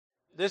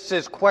This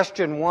is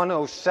question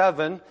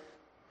 107.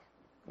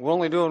 We're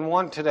only doing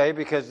one today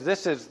because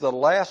this is the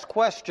last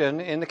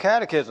question in the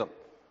Catechism.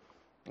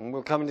 And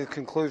we're coming to the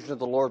conclusion of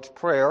the Lord's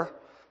Prayer.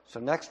 So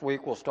next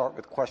week we'll start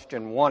with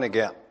question 1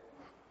 again.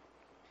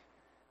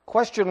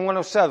 Question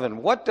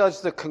 107. What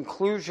does the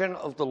conclusion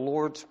of the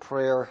Lord's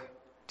Prayer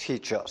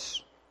teach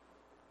us?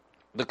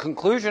 The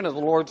conclusion of the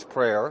Lord's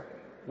Prayer,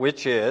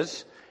 which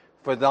is,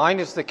 "For thine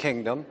is the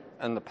kingdom,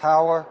 and the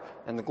power,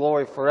 and the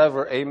glory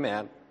forever,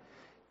 amen,"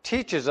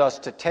 teaches us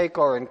to take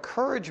our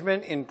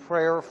encouragement in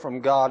prayer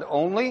from God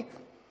only,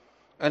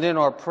 and in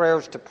our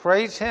prayers to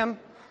praise Him,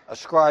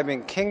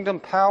 ascribing kingdom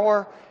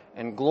power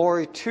and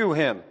glory to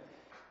Him,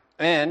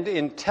 and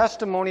in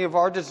testimony of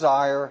our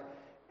desire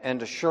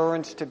and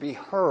assurance to be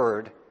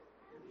heard,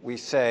 we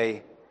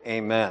say,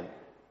 Amen.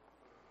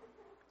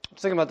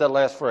 Let's think about that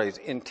last phrase.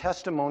 In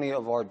testimony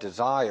of our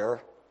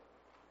desire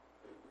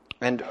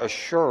and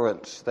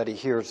assurance that He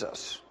hears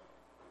us,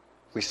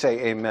 we say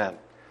Amen.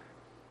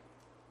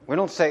 We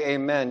don't say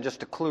amen just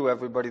to clue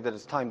everybody that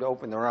it's time to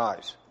open their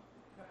eyes.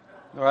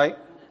 All right?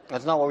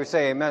 That's not what we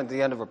say amen at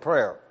the end of a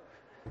prayer.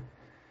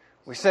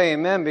 We say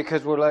amen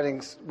because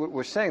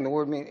we're saying the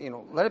word means,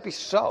 let it be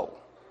so.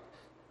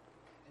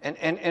 And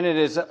it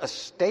is a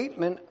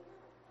statement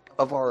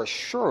of our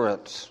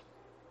assurance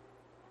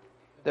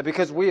that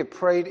because we have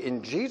prayed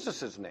in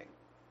Jesus' name,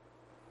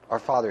 our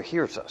Father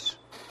hears us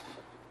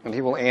and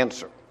He will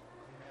answer.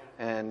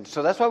 And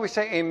so that's why we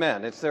say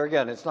amen. It's there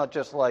again. It's not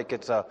just like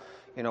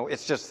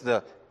it's just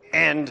the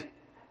end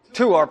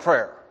to our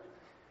prayer.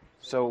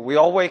 So we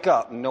all wake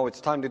up and know it's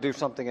time to do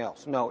something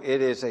else. No,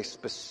 it is a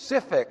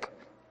specific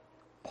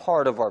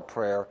part of our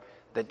prayer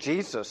that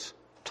Jesus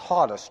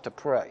taught us to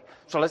pray.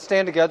 So let's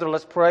stand together.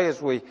 Let's pray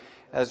as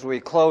we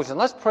close. And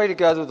let's pray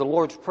together the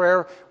Lord's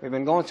Prayer. We've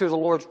been going through the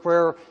Lord's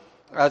Prayer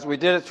as we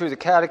did it through the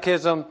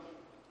Catechism.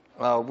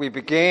 We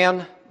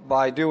began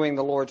by doing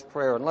the Lord's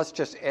Prayer. And let's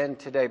just end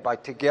today by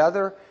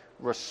together,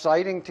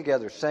 reciting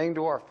together, saying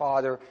to our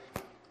Father,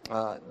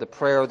 the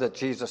prayer that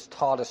Jesus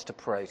taught us to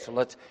pray.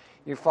 So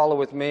you follow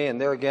with me, and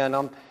there again,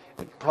 I'm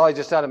probably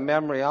just out of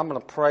memory, I'm going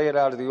to pray it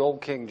out of the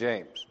old King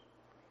James.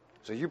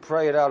 So you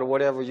pray it out of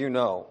whatever you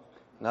know,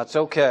 and that's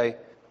okay.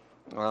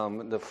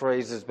 The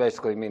phrases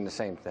basically mean the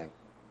same thing.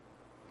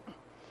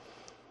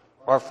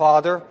 Our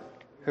Father,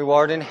 who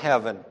art in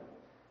heaven,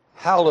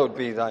 hallowed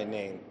be thy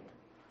name.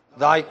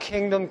 Thy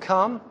kingdom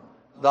come,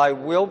 thy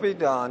will be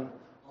done,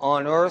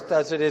 on earth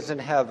as it is in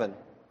heaven.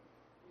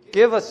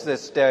 Give us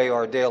this day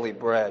our daily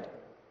bread,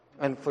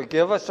 and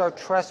forgive us our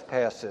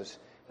trespasses,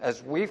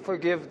 as we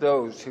forgive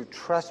those who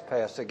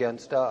trespass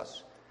against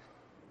us.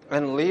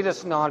 And lead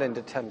us not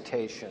into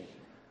temptation,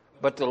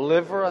 but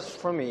deliver us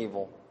from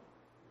evil.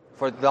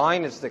 For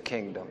thine is the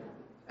kingdom,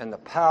 and the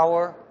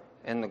power,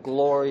 and the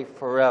glory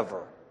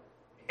forever.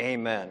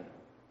 Amen.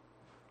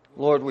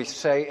 Lord, we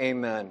say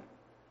amen,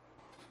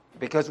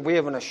 because we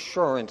have an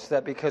assurance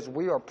that because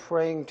we are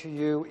praying to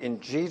you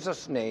in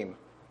Jesus' name,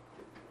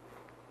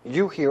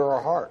 you hear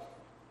our heart.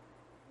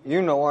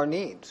 You know our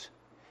needs.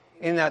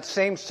 In that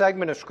same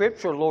segment of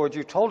Scripture, Lord,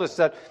 you told us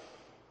that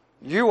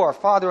you, our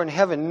Father in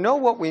heaven, know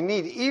what we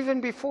need even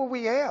before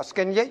we ask,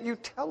 and yet you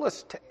tell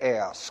us to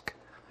ask.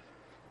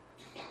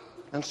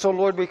 And so,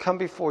 Lord, we come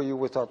before you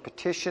with our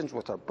petitions,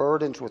 with our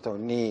burdens, with our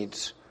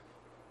needs.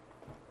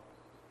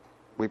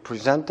 We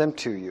present them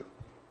to you.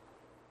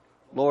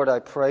 Lord, I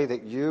pray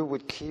that you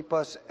would keep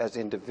us as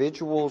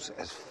individuals,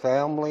 as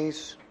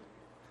families,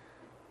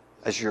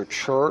 as your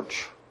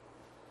church,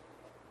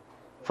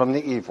 from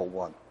the evil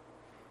one.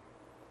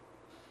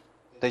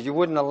 That you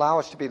wouldn't allow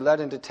us to be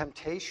led into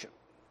temptation.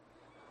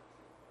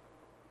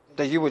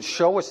 That you would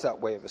show us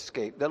that way of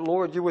escape. That,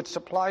 Lord, you would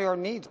supply our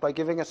needs by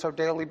giving us our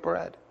daily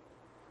bread.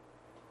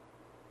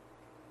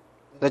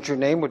 That your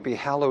name would be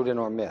hallowed in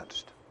our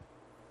midst.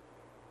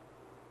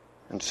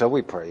 And so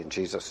we pray in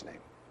Jesus'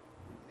 name.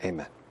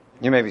 Amen.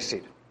 You may be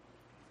seated.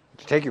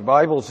 Take your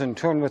Bibles and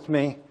turn with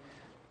me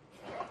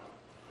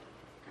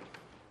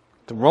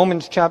to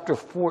Romans chapter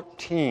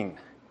 14.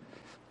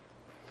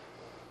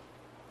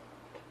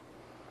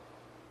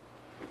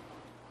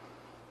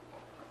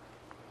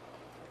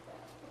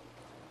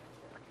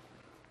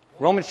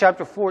 Romans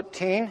chapter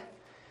 14.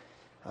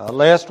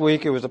 Last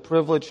week it was a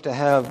privilege to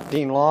have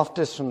Dean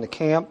Loftus from the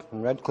camp,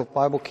 from Redcliffe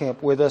Bible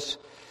Camp, with us.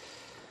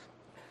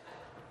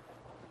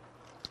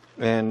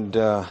 And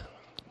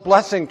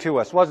blessing to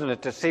us, wasn't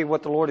it, to see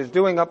what the Lord is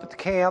doing up at the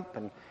camp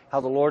and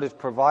how the Lord has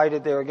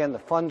provided there again the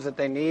funds that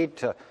they need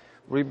to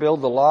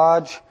rebuild the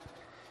lodge.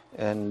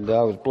 And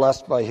I was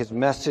blessed by his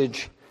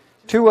message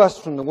to us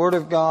from the Word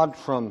of God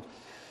from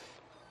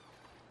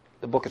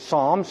the book of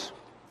Psalms.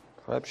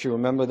 Perhaps you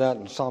remember that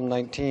in Psalm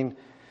 19.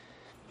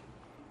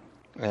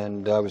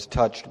 And I was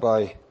touched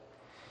by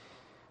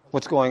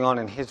what's going on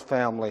in his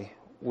family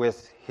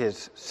with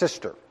his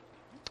sister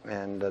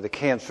and the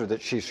cancer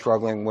that she's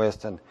struggling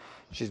with. And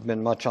she's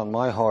been much on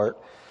my heart.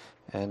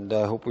 And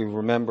I hope we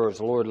remember, as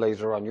the Lord lays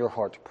her on your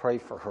heart, to pray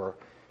for her.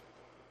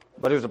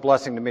 But it was a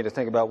blessing to me to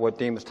think about what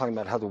Dean was talking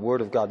about, how the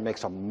Word of God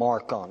makes a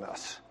mark on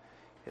us.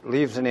 It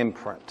leaves an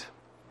imprint.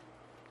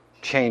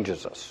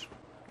 changes us.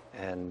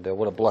 And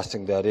what a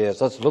blessing that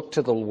is. Let's look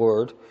to the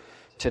Word.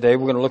 Today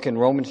we're going to look in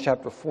Romans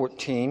chapter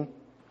 14.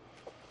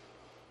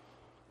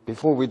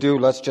 Before we do,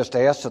 let's just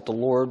ask that the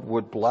Lord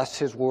would bless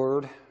His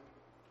Word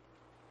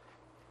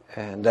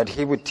and that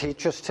He would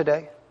teach us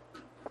today.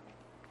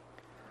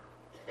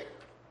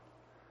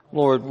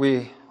 Lord,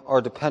 we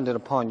are dependent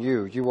upon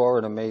You. You are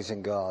an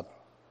amazing God.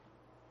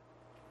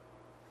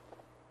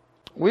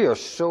 We are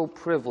so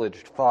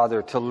privileged,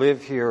 Father, to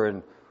live here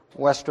in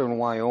western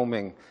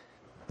Wyoming,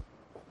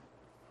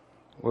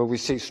 where we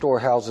see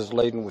storehouses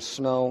laden with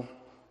snow.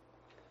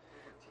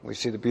 We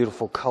see the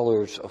beautiful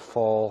colors of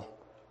fall.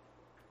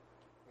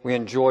 We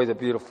enjoy the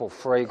beautiful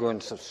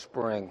fragrance of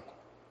spring.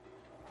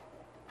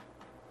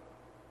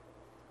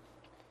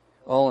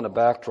 All in a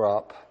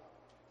backdrop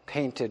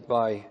painted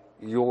by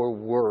Your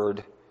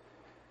Word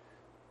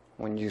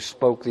when You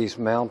spoke these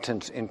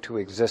mountains into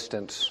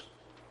existence.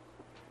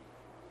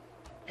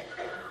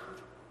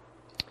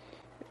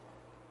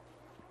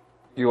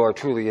 You are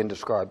truly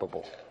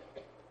indescribable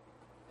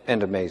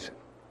and amazing.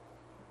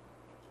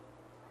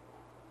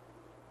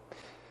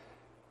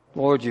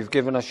 Lord, You've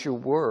given us Your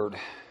Word.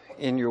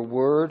 In Your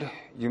Word,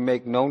 You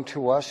make known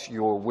to us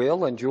Your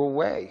will and Your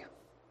way.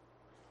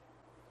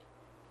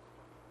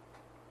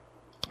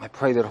 I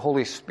pray that,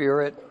 Holy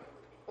Spirit,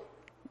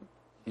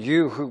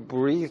 You who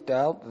breathed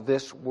out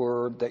this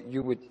Word, that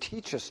You would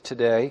teach us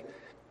today,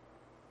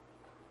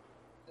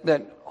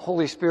 that,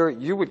 Holy Spirit,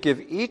 You would give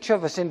each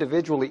of us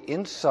individually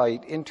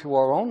insight into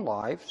our own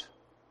lives,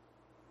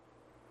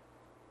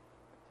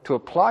 to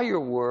apply Your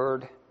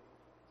Word,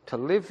 to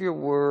live Your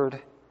Word,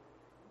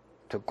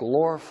 to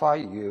glorify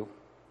You.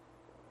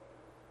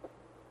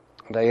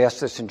 And I ask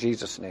this in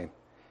Jesus' name.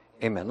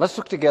 Amen. Let's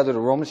look together to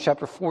Romans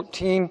chapter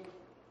 14.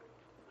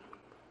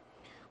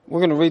 We're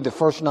going to read the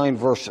first 9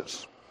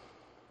 verses.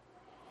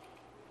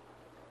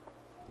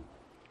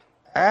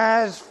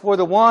 As for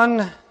the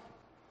one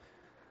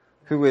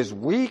who is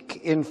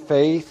weak in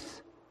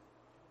faith,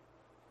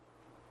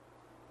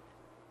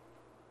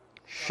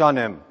 shun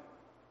him.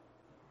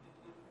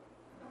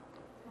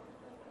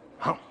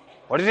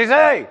 What does he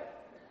say?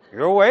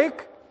 You're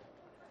awake?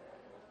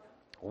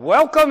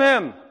 Welcome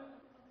him.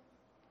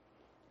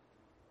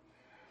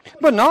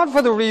 But not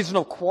for the reason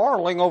of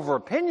quarreling over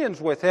opinions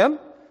with him.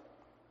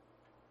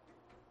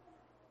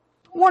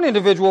 One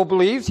individual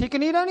believes he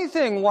can eat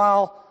anything,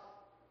 while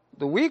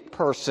the weak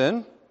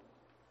person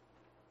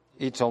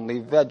eats only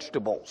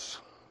vegetables.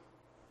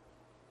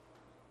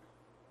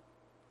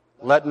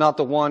 Let not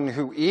the one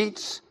who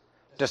eats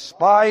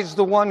despise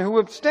the one who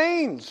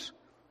abstains.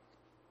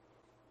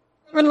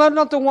 And let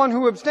not the one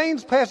who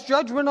abstains pass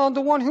judgment on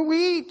the one who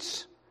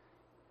eats.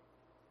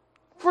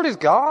 For it is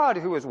God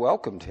who has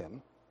welcomed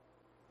him.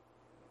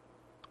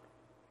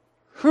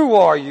 Who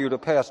are you to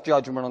pass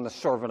judgment on the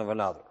servant of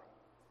another?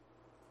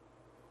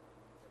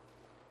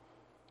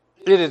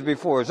 It is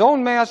before his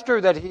own master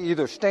that he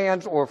either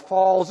stands or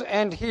falls,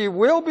 and he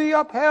will be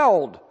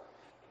upheld.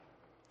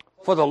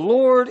 For the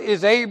Lord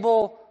is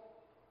able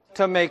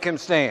to make him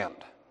stand.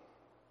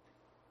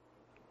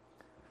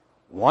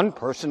 One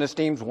person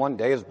esteems one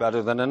day as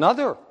better than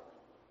another,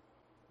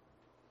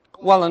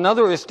 while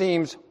another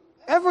esteems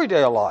every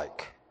day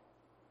alike.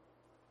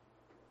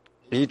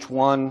 Each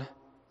one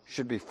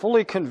should be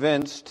fully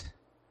convinced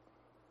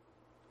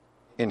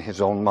in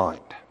his own mind.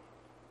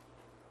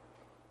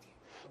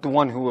 The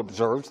one who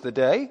observes the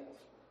day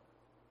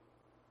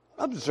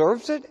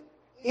observes it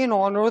in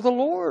honor of the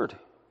Lord.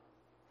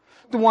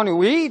 The one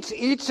who eats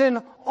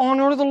in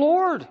honor of the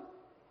Lord.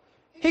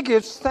 He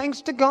gives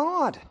thanks to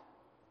God.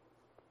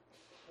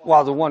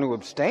 While the one who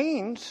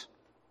abstains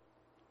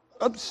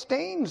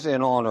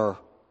in honor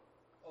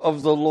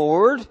of the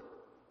Lord,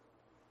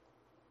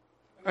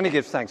 and he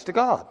gives thanks to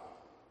God.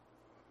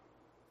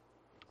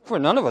 For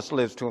none of us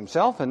lives to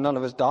himself, and none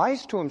of us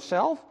dies to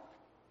himself.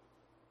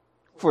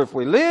 For if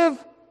we live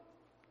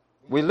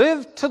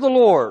to the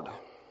Lord.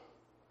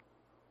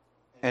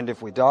 And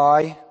if we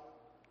die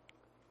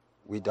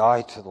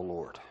to the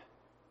Lord.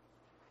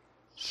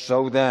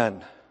 So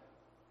then,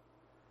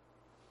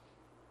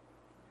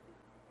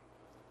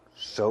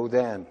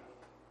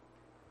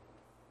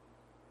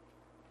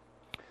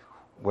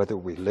 whether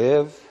we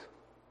live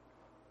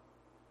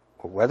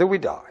or whether we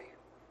die,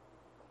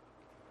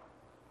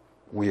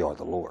 we are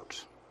the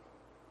Lord's.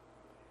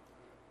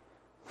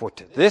 For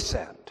to this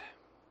end,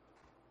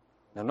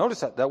 now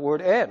notice that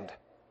word end.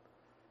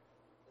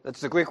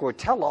 That's the Greek word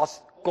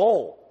telos,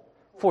 goal.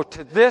 For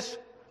to this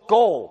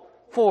goal,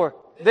 for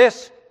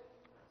this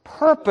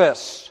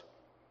purpose,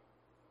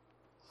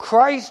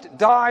 Christ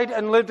died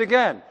and lived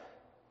again.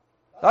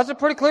 That's a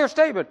pretty clear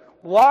statement.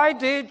 Why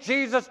did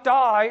Jesus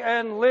die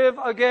and live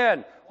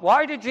again?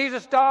 Why did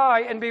Jesus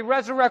die and be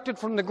resurrected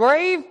from the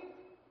grave?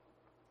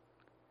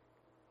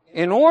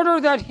 In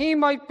order that he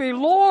might be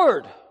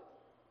Lord,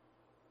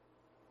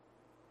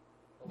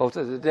 both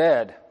of the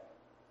dead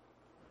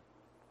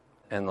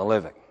and the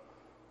living.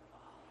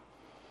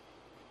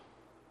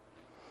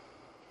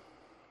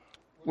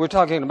 We're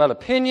talking about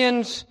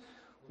opinions.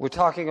 We're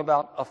talking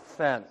about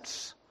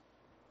offense.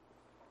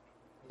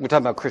 We're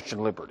talking about Christian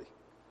liberty.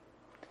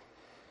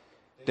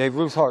 Dave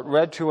Ruthart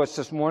read to us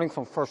this morning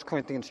from 1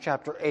 Corinthians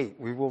chapter 8.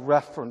 We will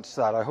reference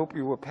that. I hope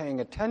you were paying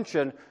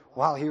attention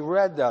while he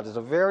read that. It's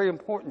a very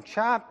important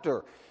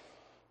chapter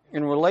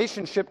in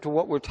relationship to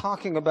what we're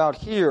talking about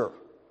here.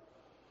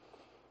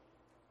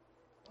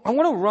 I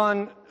want to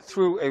run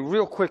through a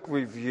real quick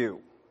review.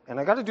 And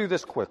I got to do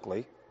this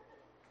quickly.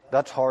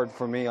 That's hard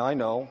for me, I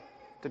know,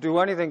 to do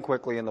anything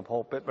quickly in the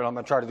pulpit, but I'm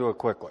going to try to do it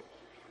quickly.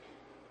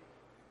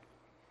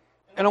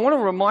 And I want to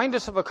remind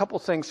us of a couple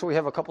things so we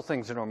have a couple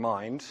things in our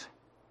minds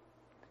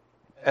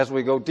as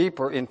we go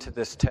deeper into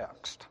this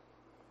text.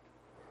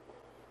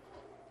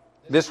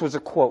 This was a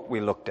quote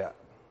we looked at.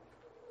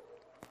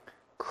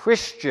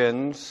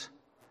 Christians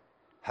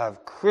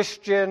have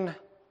Christian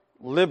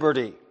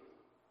liberty.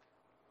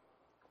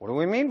 What do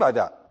we mean by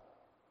that?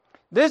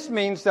 This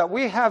means that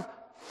we have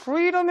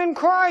freedom in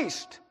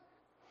Christ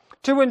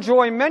to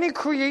enjoy many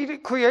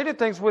created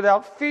things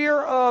without fear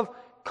of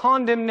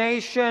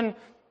condemnation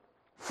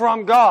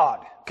from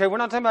God. Okay, we're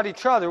not talking about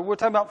each other, we're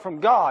talking about from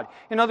God.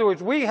 In other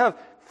words, we have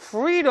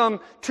freedom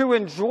to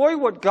enjoy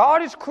what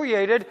God has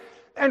created,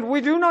 and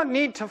we do not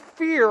need to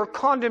fear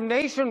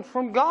condemnation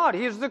from God.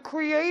 He is the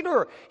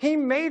Creator. He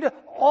made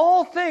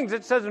all things,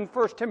 it says in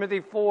 1 Timothy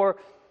 4,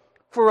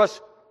 for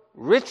us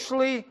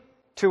richly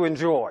to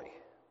enjoy.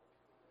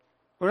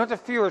 We don't have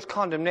to fear His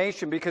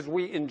condemnation because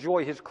we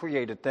enjoy His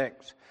created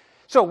things.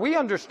 So we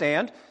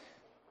understand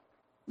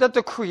that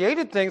the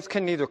created things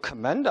can neither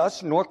commend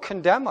us nor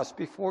condemn us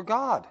before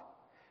God.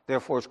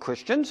 Therefore, as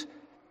Christians,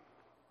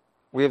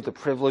 we have the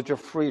privilege of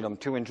freedom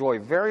to enjoy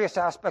various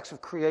aspects of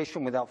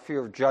creation without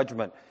fear of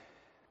judgment.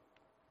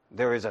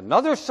 There is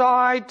another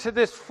side to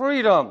this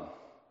freedom,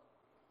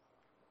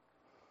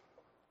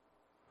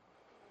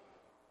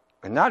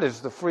 and that is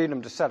the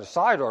freedom to set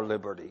aside our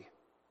liberty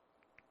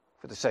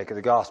for the sake of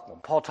the gospel.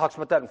 Paul talks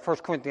about that in 1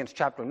 Corinthians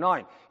chapter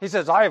 9. He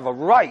says, I have a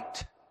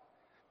right,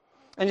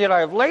 and yet I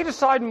have laid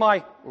aside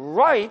my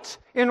rights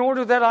in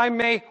order that I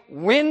may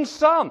win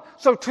some.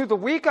 So to the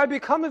weak I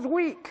become as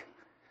weak.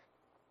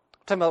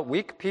 Talking about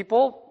weak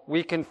people,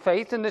 weak in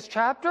faith in this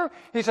chapter.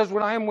 He says,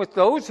 when I am with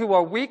those who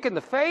are weak in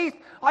the faith,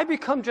 I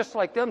become just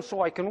like them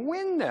so I can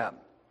win them.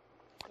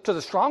 To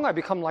the strong, I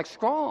become like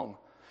strong.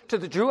 To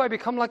the Jew, I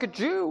become like a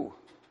Jew.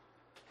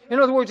 In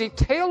other words, he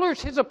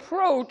tailors his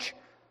approach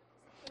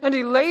and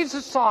he lays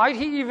aside,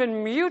 he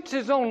even mutes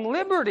his own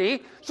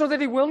liberty so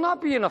that he will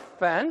not be an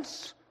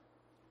offense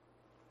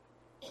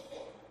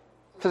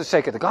for the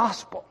sake of the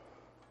gospel.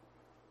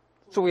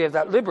 So we have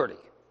that liberty.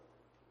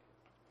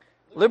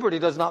 Liberty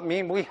does not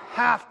mean we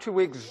have to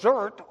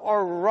exert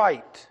our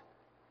right.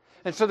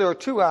 And so there are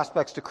two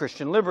aspects to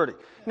Christian liberty.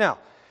 Now,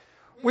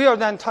 we are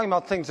then talking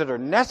about things that are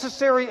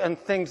necessary and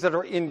things that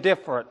are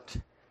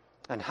indifferent.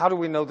 And how do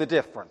we know the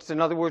difference?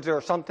 In other words, there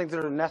are some things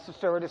that are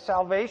necessary to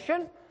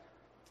salvation.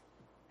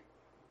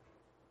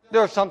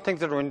 There are some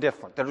things that are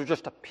indifferent, that are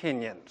just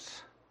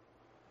opinions.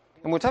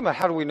 And we're talking about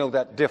how do we know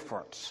that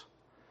difference.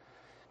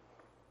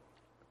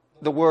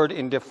 The word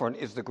indifferent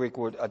is the Greek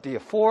word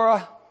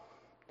adiaphora.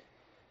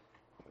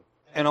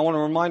 And I want to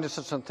remind us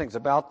of some things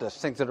about this,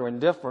 things that are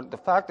indifferent. The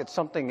fact that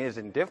something is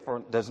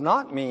indifferent does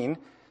not mean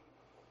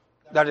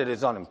that it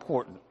is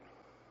unimportant.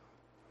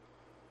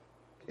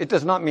 It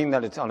does not mean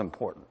that it's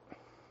unimportant.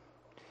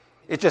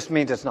 It just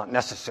means it's not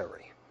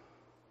necessary.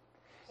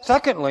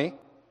 Secondly,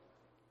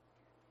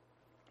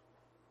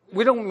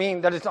 we don't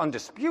mean that it's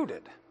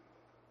undisputed.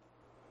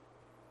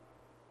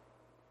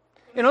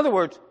 In other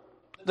words,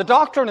 the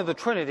doctrine of the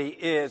Trinity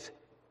is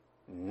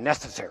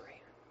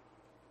necessary.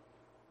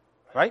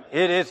 Right?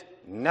 It is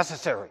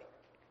necessary.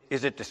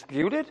 Is it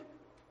disputed?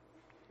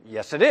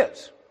 Yes, it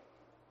is.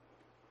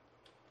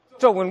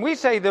 So when we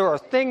say there are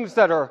things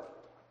that are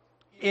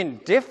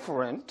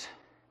indifferent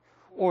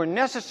or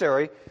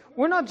necessary,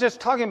 we're not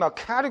just talking about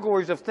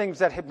categories of things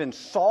that have been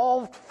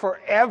solved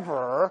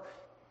forever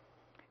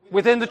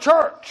within the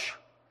church.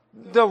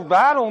 The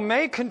battle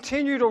may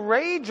continue to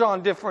rage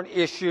on different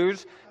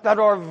issues that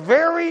are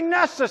very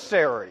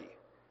necessary.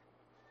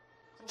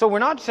 So we're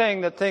not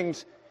saying that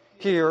things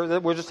here,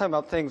 that we're just talking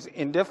about things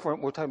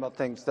indifferent, we're talking about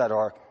things that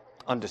are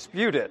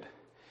undisputed.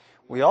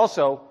 We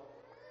also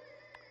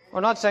are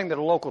not saying that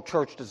a local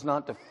church does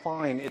not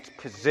define its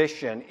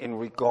position in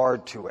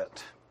regard to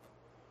it.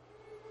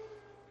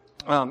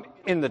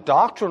 In the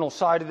doctrinal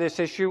side of this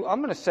issue,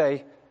 I'm going to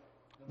say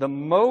the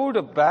mode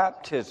of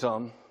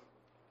baptism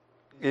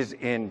is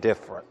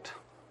indifferent.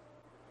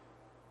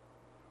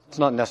 It's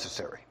not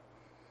necessary.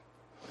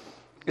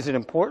 Is it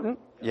important?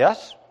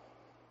 Yes.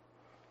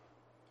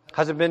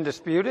 Has it been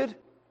disputed?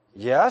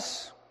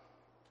 Yes.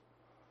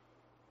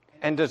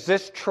 And does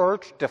this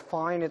church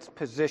define its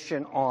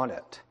position on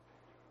it?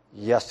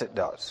 Yes, it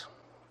does.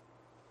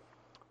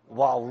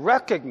 While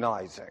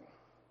recognizing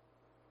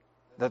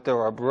that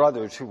there are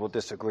brothers who will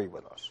disagree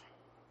with us.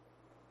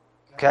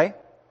 Okay?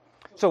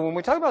 So when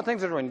we talk about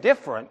things that are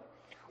indifferent,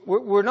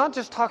 we're not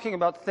just talking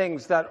about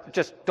things that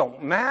just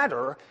don't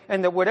matter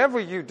and that whatever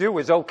you do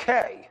is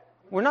okay.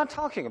 We're not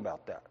talking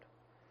about that.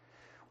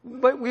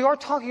 But we are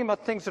talking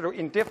about things that are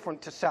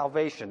indifferent to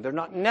salvation. They're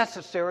not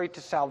necessary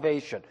to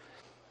salvation.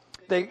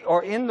 They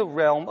are in the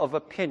realm of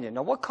opinion.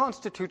 Now, what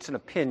constitutes an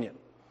opinion?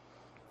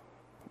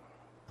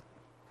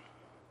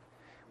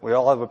 We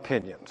all have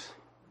opinions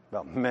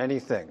about many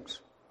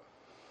things.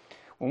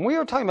 When we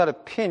are talking about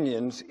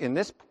opinions in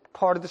this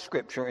part of the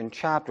Scripture, in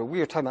chapter,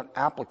 we are talking about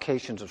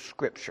applications of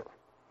Scripture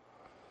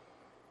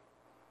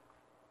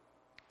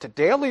to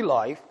daily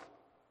life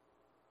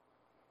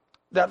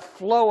that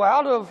flow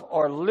out of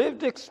our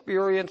lived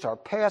experience, our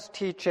past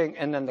teaching,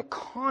 and then the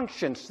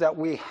conscience that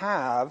we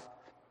have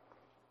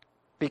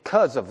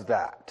because of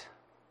that.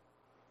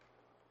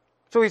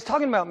 So he's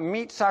talking about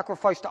meat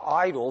sacrificed to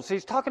idols.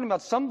 He's talking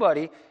about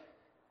somebody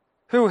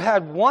who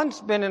had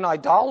once been an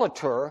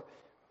idolater,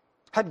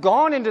 had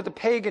gone into the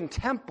pagan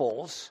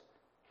temples.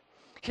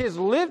 His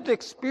lived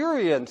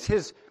experience,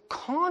 his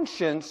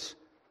conscience,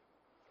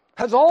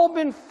 has all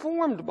been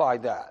formed by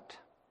that.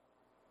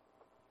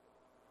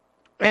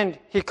 And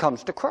he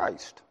comes to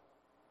Christ.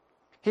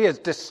 He has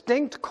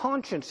distinct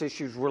conscience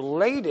issues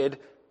related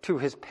to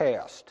his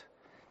past.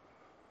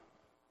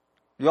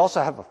 You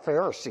also have a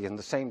Pharisee in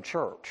the same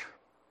church.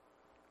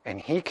 And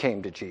he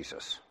came to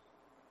Jesus.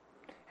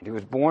 And he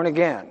was born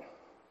again.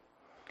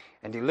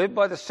 And he lived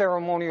by the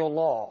ceremonial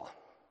law.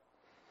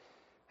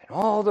 And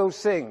all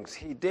those things,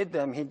 he did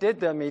them. And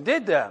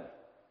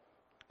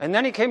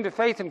then he came to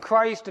faith in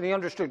Christ, and he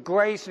understood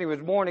grace, and he was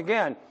born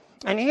again.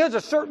 And he has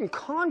a certain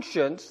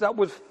conscience that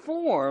was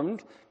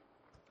formed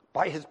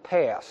by his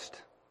past.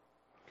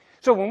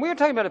 So when we are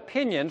talking about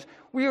opinions,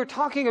 we are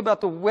talking about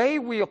the way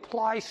we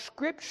apply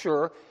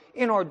Scripture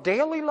in our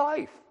daily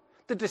life.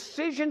 The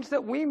decisions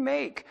that we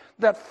make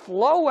that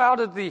flow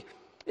out of the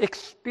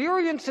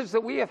experiences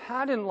that we have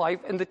had in life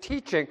and the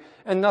teaching,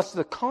 and thus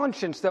the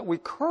conscience that we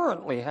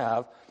currently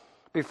have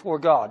before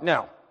God.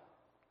 Now,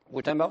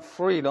 we're talking about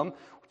freedom,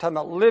 we're talking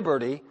about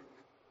liberty.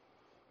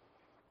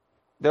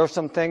 There are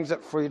some things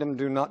that freedom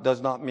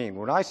does not mean.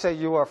 When I say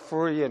you are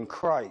free in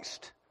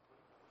Christ,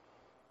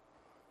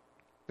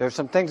 there are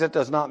some things that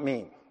does not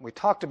mean. We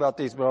talked about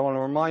these, but I want to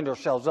remind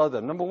ourselves of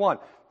them. Number one,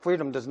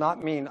 freedom does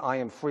not mean I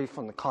am free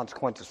from the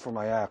consequences for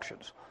my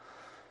actions.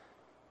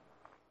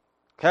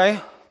 Okay?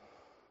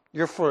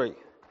 You're free.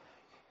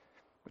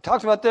 We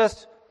talked about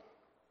this.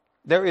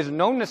 There is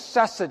no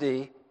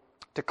necessity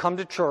to come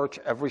to church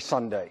every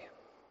Sunday.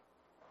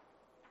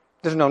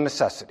 There's no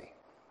necessity.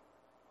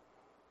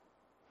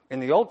 In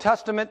the Old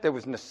Testament, there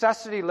was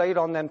necessity laid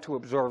on them to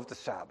observe the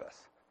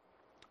Sabbath.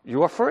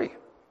 You are free.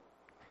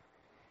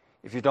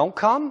 If you don't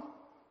come,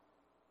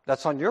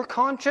 that's on your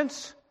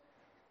conscience.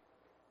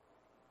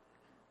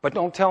 But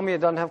don't tell me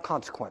it doesn't have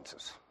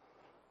consequences.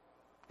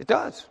 It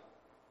does.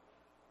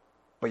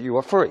 But you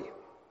are free.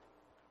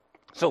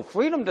 So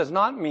freedom does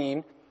not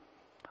mean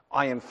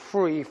I am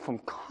free from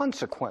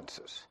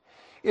consequences.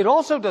 It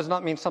also does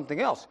not mean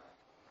something else.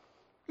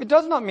 It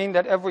does not mean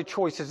that every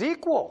choice is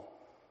equal.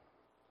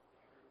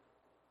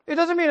 It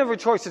doesn't mean every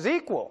choice is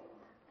equal.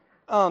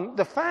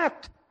 The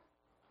fact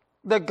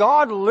that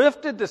God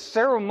lifted the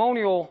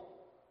ceremonial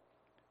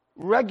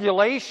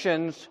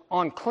regulations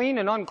on clean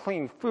and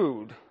unclean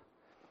food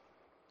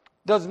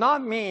does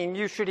not mean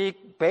you should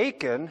eat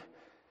bacon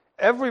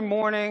every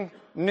morning,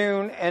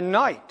 noon, and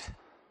night.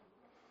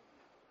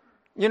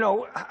 You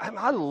know,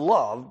 I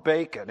love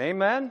bacon,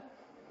 amen?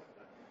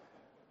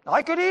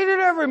 I could eat it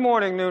every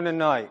morning, noon, and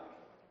night.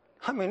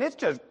 I mean, it's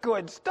just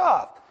good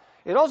stuff.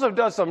 It also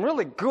does some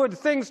really good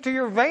things to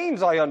your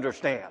veins, I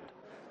understand.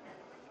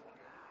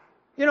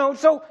 You know,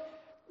 so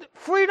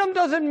freedom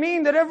doesn't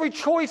mean that every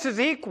choice is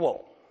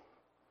equal.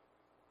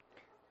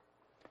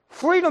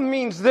 Freedom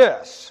means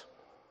this.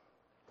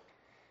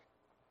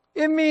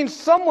 It means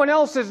someone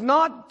else is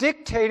not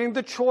dictating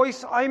the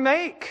choice I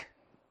make.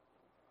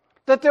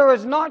 That there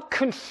is not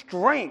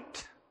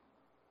constraint.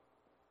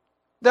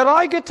 That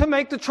I get to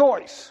make the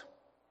choice.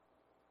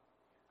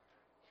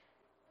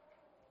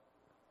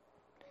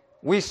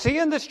 We see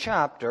in this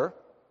chapter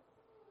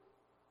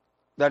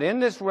that in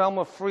this realm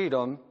of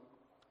freedom,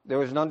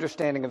 there is an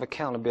understanding of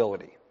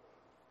accountability.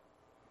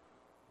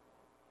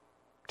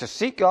 To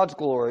seek God's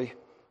glory,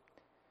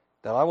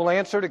 that I will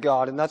answer to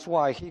God, and that's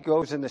why he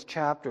goes in this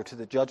chapter to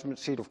the judgment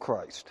seat of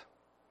Christ.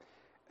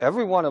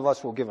 Every one of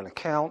us will give an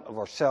account of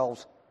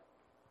ourselves,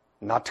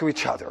 not to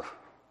each other,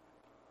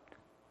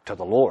 to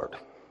the Lord.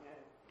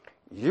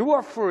 You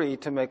are free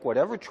to make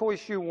whatever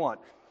choice you want.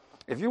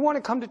 If you want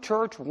to come to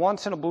church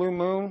once in a blue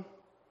moon,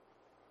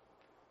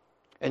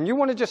 and you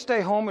want to just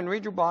stay home and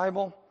read your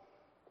Bible,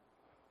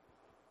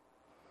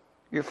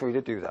 you're free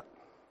to do that.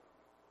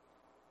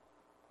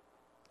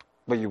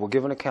 But you will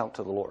give an account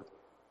to the Lord.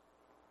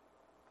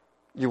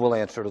 You will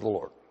answer to the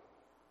Lord.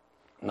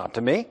 Not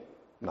to me,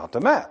 not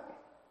to Matt.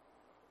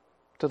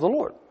 To the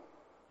Lord.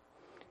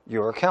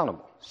 You're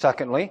accountable.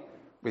 Secondly,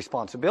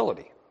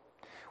 responsibility.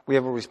 We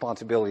have a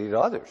responsibility to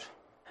others.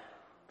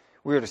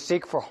 We are to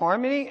seek for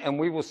harmony, and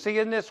we will see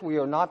in this, we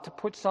are not to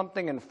put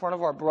something in front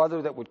of our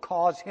brother that would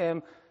cause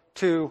him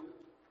to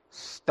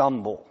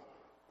stumble,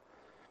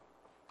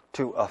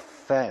 to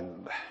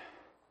offend.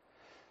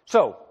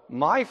 So,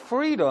 my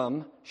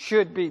freedom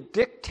should be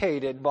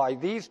dictated by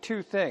these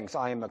two things.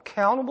 I am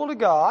accountable to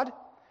God,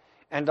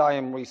 and I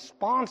am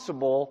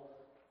responsible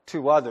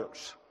to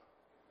others.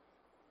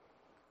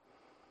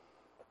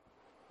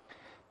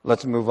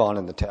 Let's move on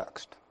in the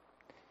text.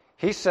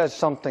 He says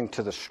something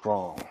to the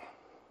strong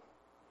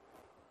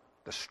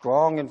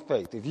in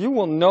faith. If you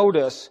will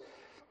notice,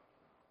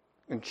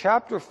 in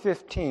chapter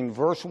 15,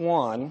 verse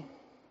 1,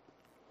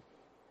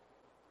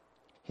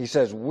 he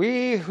says,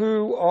 we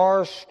who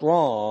are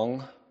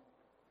strong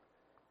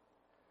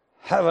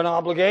have an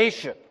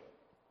obligation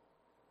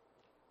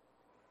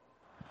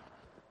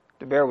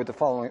to bear with the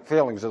following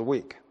failings of the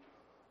weak.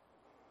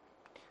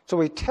 So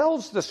he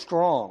tells the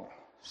strong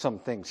some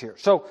things here.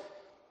 So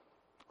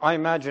I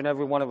imagine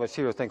every one of us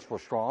here thinks we're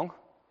strong,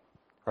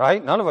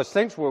 right? None of us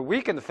thinks we're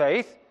weak in the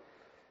faith.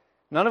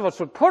 None of us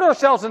would put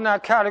ourselves in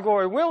that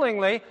category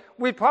willingly.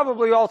 We'd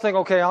probably all think,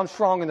 okay, I'm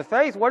strong in the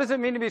faith. What does it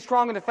mean to be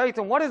strong in the faith?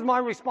 And what is my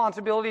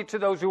responsibility to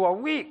those who are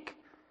weak?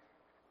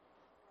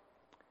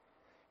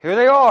 Here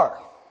they are.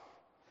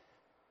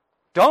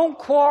 Don't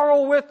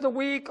quarrel with the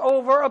weak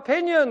over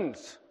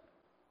opinions.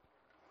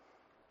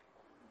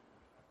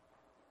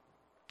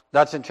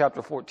 That's in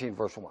chapter 14,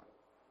 verse 1.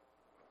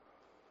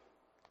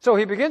 So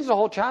he begins the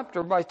whole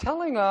chapter by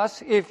telling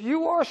us, if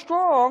you are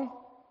strong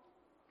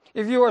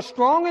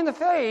in the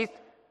faith,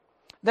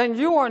 then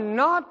you are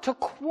not to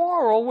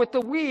quarrel with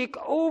the weak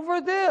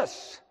over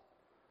this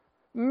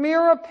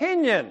mere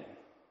opinion.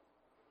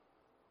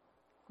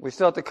 We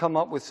still have to come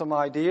up with some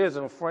ideas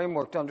and a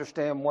framework to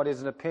understand what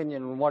is an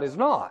opinion and what is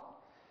not.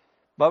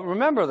 But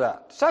remember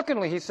that.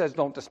 Secondly, he says,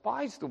 don't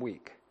despise the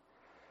weak.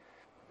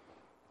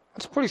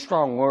 That's a pretty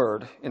strong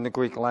word in the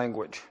Greek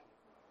language.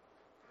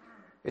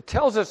 It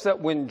tells us that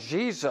when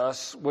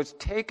Jesus was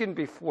taken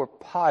before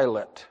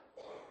Pilate,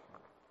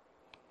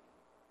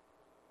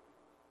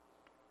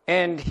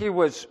 and he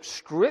was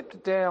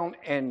stripped down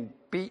and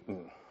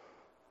beaten,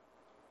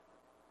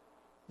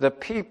 the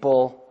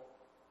people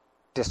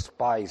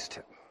despised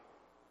him.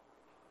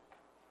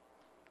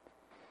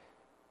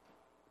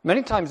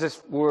 Many times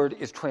this word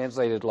is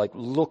translated like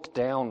look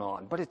down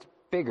on, but it's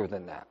bigger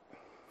than that.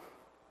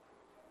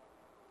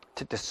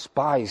 To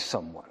despise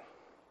someone,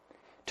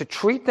 to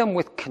treat them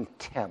with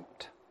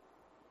contempt.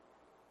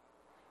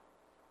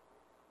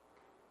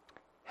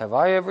 Have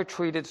I ever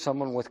treated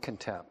someone with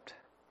contempt?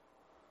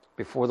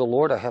 Before the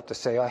Lord, I have to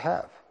say I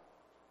have.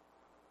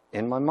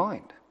 In my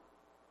mind.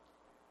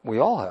 We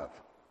all have.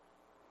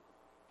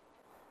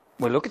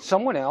 We look at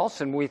someone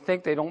else and we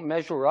think they don't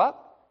measure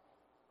up.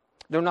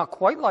 They're not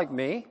quite like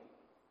me.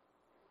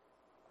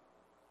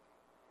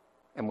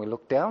 And we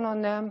look down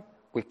on them.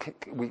 We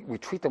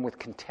treat them with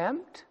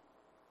contempt.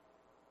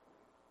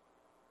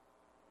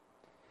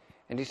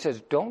 And he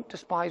says, don't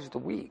despise the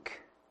weak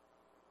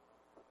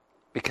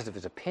because of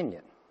his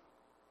opinion.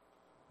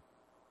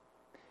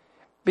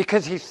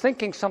 Because he's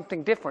thinking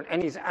something different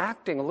and he's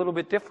acting a little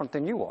bit different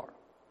than you are.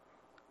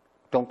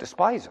 Don't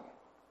despise him.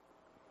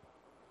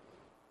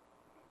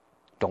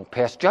 Don't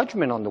pass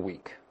judgment on the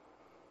weak.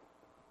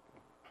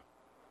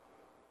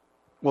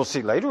 We'll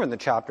see later in the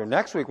chapter,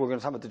 next week, we're going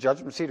to talk about the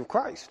judgment seat of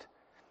Christ.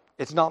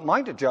 It's not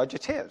mine to judge,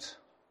 it's his.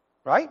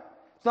 Right?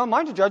 It's not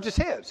mine to judge, it's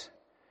his.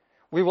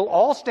 We will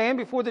all stand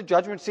before the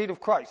judgment seat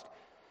of Christ.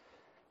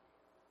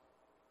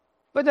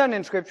 But then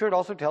in Scripture, it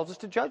also tells us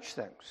to judge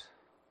things.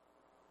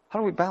 How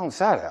do we balance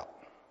that out?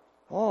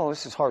 Oh,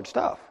 this is hard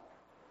stuff.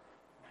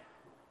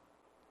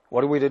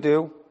 What are we to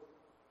do?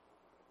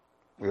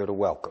 We are to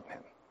welcome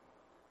him.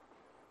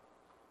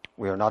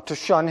 We are not to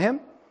shun him.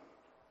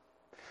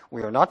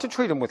 We are not to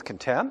treat him with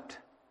contempt.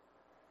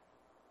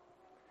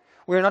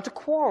 We are not to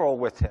quarrel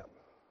with him.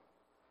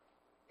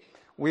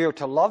 We are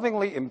to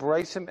lovingly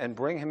embrace him and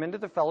bring him into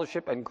the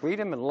fellowship and greet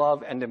him in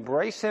love and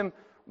embrace him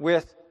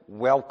with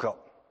welcome.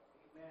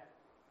 Amen.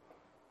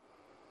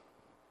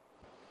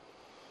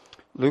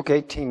 Luke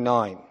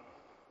 18:9.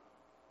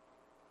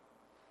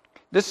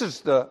 This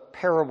is the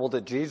parable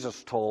that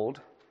Jesus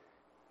told.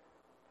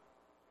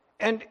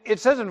 And it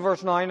says in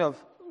verse 9 of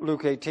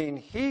Luke 18,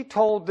 he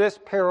told this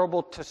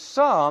parable to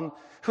some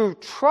who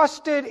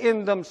trusted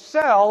in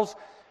themselves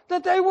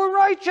that they were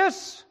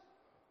righteous.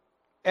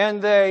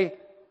 And they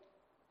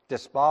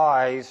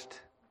despised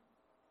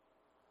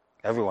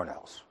everyone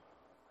else.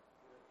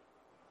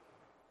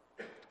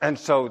 And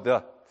so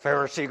the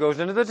Pharisee goes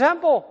into the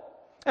temple.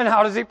 And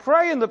how does he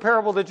pray in the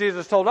parable that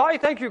Jesus told? I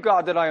thank you,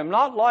 God, that I am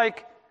not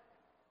like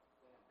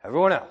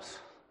everyone else.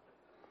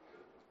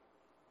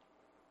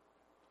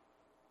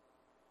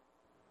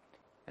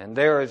 And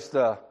there is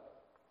the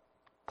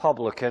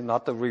publican,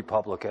 not the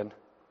republican,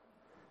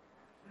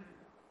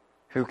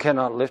 who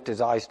cannot lift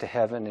his eyes to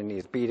heaven and he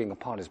is beating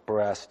upon his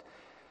breast.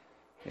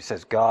 He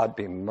says, God,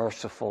 be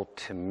merciful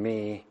to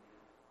me,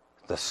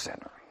 the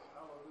sinner.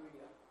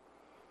 Hallelujah.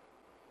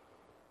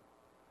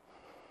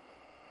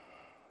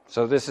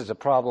 So this is a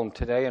problem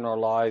today in our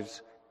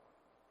lives,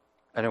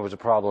 and it was a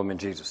problem in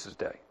Jesus'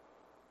 day.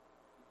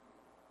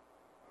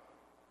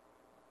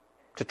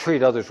 To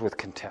treat others with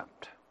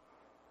contempt.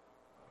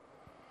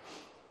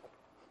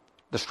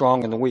 The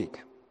strong and the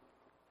weak.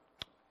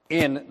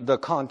 in the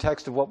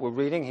context of what we're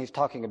reading. He's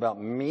talking about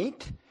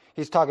meat.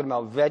 He's talking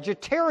about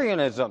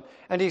vegetarianism.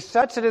 And he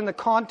sets it in the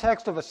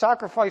context of a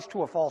sacrifice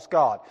to a false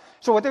god.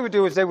 So what they would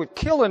do is they would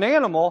kill an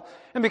animal,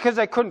 and because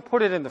they couldn't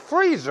put it in the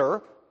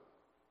freezer,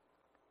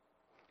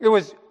 it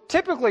was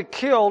typically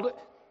killed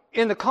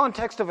in the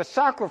context of a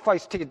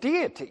sacrifice to a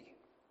deity.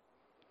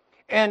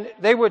 And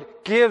they would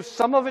give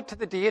some of it to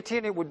the deity,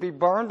 and it would be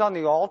burned on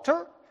the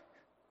altar.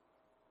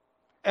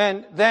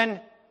 And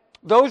then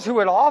those who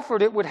had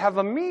offered it would have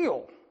a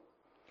meal.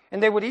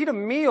 And they would eat a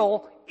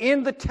meal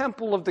in the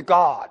temple of the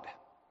god.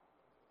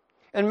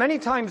 And many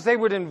times they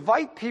would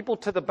invite people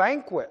to the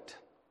banquet.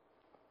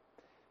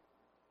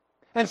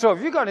 And so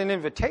if you got an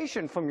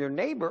invitation from your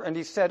neighbor and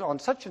he said, on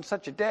such and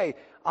such a day,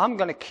 I'm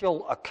going to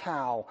kill a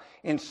cow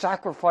in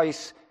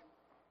sacrifice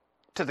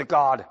to the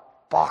god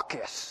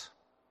Bacchus.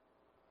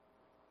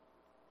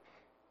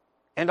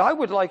 And I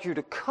would like you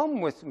to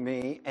come with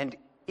me and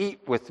eat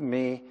with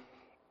me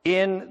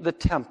in the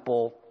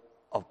temple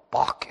of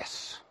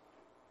Bacchus.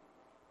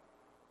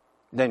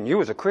 Then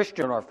you as a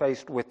Christian are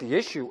faced with the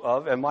issue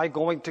of, am I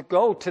going to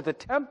go to the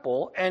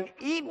temple and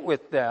eat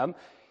with them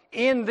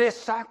in this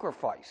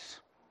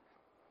sacrifice?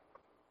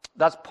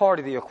 That's part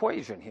of the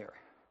equation here.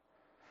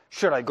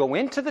 Should I go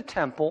into the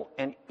temple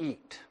and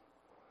eat?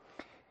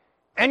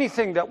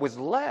 Anything that was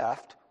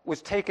left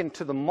was taken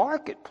to the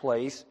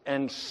marketplace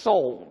and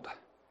sold.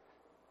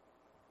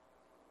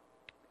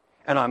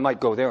 And I might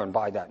go there and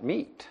buy that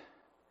meat.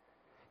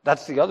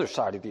 That's the other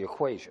side of the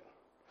equation.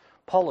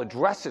 Paul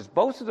addresses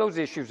both of those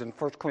issues in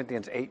 1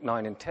 Corinthians 8,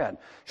 9, and 10.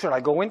 Should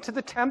I go into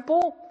the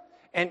temple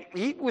and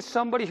eat with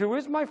somebody who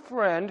is my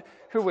friend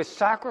who was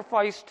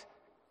sacrificed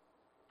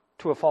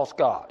to a false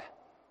god?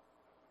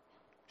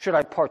 Should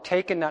I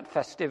partake in that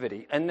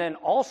festivity? And then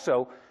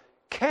also,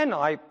 can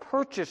I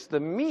purchase the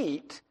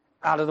meat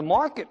out of the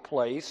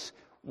marketplace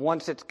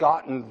once it's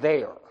gotten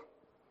there?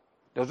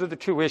 Those are the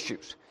two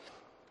issues.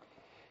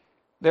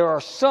 There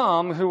are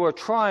some who are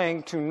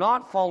trying to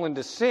not fall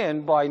into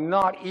sin by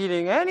not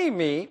eating any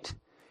meat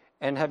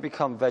and have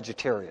become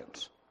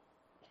vegetarians.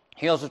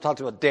 He also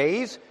talks about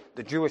days,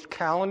 the Jewish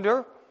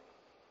calendar,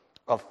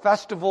 of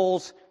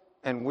festivals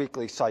and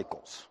weekly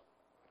cycles.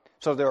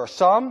 So there are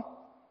some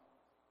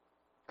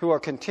who are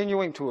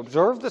continuing to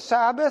observe the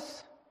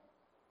Sabbath,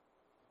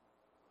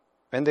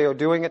 and they are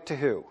doing it to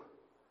who?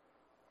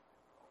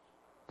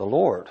 The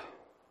Lord.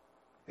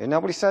 Isn't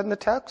that what he said in the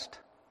text?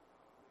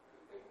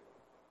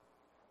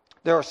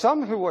 There are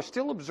some who are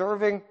still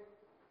observing,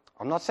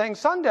 I'm not saying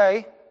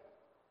Sunday.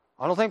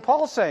 I don't think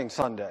Paul's saying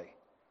Sunday.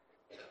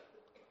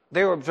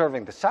 They are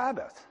observing the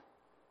Sabbath.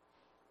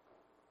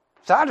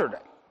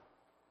 Saturday.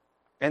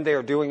 And they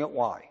are doing it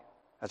why?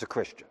 As a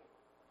Christian.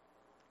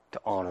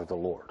 To honor the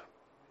Lord.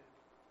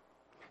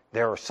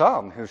 There are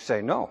some who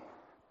say, no,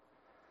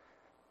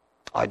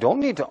 I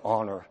don't need to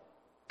honor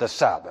the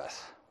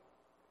Sabbath,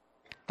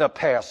 the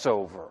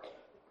Passover,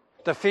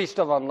 the Feast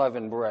of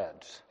Unleavened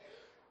Breads,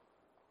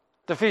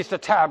 the Feast of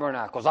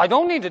Tabernacles. I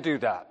don't need to do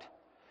that.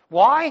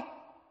 Why?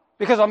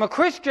 Because I'm a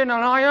Christian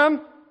and I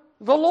am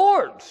the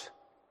Lord's.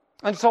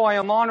 And so I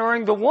am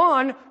honoring the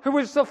one who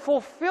is the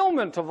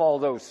fulfillment of all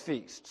those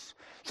feasts.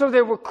 So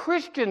there were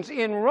Christians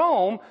in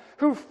Rome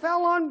who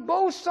fell on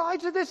both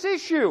sides of this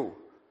issue.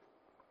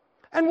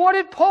 And what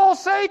did Paul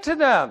say to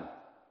them?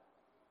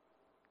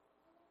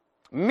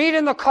 Meet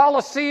in the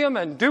Colosseum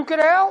and duke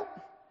it out?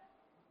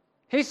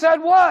 He said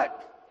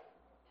what?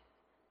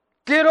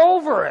 Get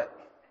over it.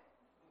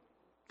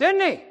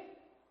 Didn't he?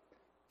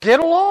 Get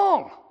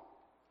along.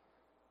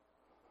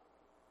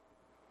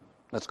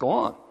 Let's go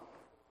on.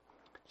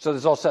 So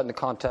this is all set in the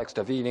context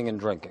of eating and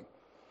drinking.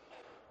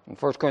 In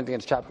 1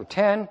 Corinthians chapter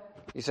 10,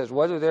 he says,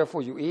 whether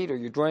therefore you eat or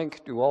you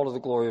drink, do all to the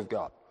glory of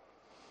God.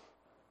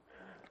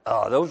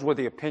 Those were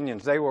the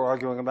opinions they were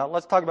arguing about.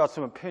 Let's talk about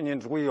some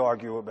opinions we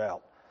argue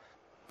about.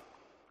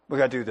 We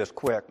got to do this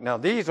quick. Now,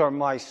 these are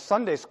my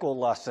Sunday school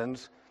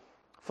lessons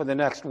for the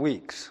next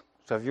weeks.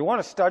 So if you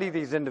want to study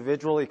these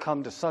individually,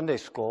 come to Sunday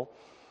school.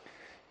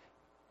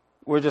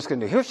 We're just going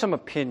to here's some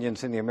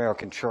opinions in the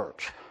American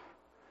church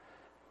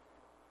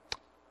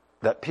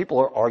that people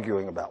are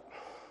arguing about.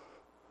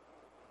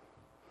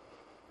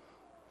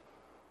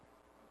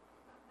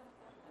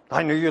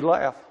 I knew you'd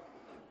laugh.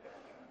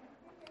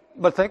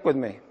 But think with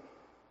me.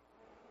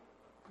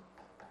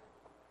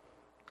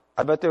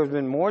 I bet there's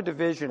been more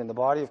division in the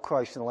body of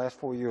Christ in the last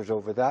 4 years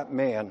over that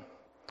man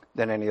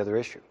than any other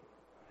issue.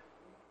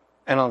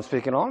 And I'm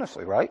speaking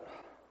honestly, right?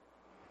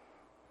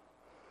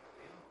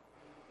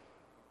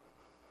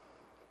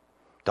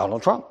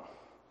 Donald Trump.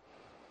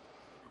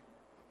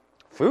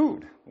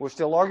 Food. We're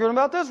still arguing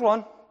about this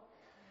one.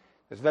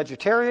 There's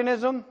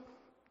vegetarianism.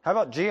 How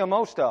about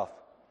GMO stuff?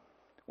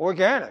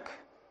 Organic.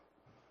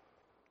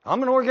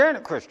 I'm an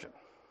organic Christian.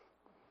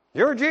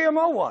 You're a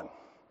GMO one.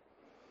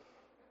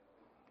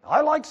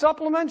 I like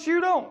supplements, you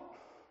don't.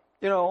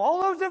 You know,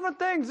 all those different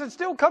things that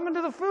still come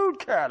into the food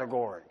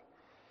category.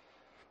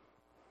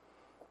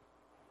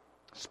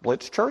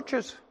 Splits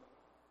churches.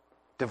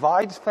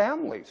 Divides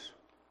families.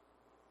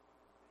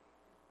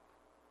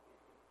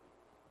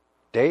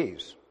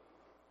 Days.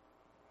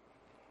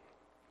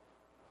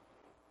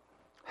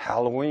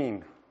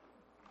 Halloween.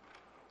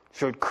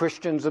 Should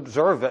Christians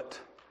observe it?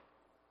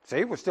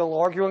 See, we're still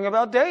arguing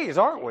about days,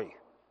 aren't we?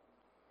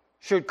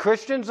 Should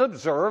Christians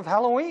observe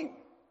Halloween?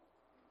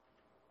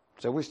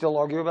 So we still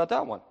argue about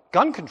that one.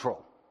 Gun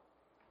control.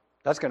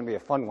 That's going to be a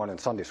fun one in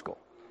Sunday school.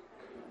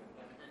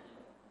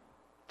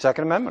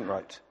 Second Amendment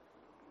rights.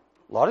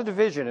 A lot of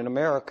division in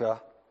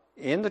America,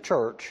 in the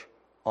church,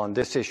 on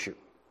this issue.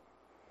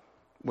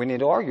 We need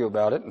to argue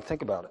about it and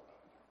think about it.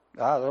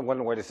 That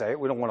wasn't a way to say it.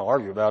 We don't want to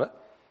argue about it.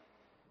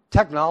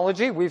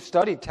 Technology. We've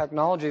studied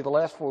technology the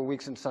last 4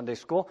 weeks in Sunday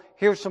school.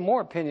 Here's some more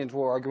opinions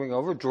we're arguing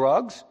over.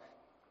 Drugs.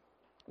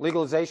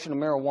 Legalization of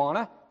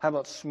marijuana. How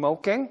about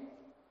smoking?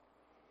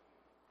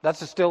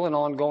 That's still an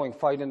ongoing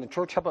fight in the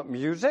church. How about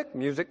music?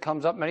 Music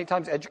comes up many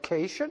times.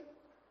 Education.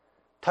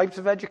 Types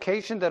of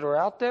education that are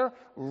out there.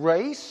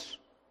 Race.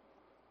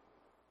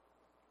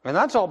 And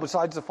that's all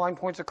besides the fine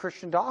points of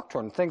Christian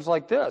doctrine. Things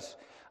like this.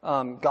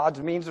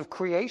 God's means of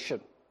creation.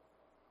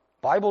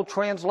 Bible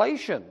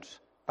translations.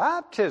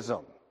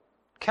 Baptism.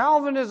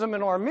 Calvinism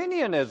and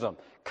Arminianism.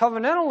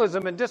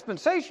 Covenantalism and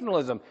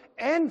dispensationalism.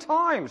 End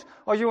times.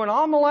 Are you an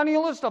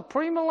amillennialist, a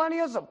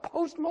premillennialist, a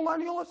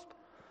postmillennialist?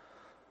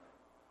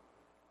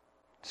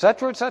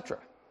 Etc., etc.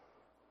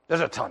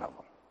 There's a ton of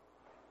them.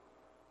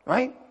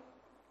 Right?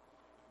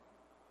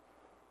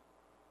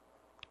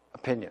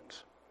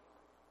 Opinions.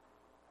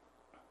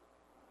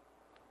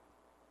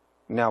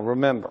 Now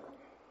remember,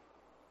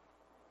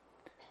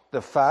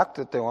 the fact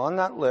that they're on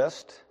that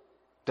list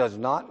does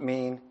not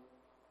mean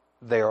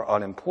they are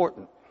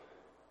unimportant.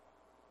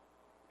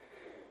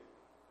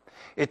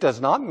 It does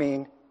not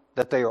mean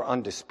that they are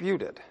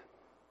undisputed.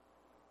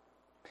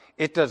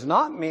 It does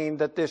not mean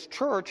that this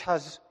church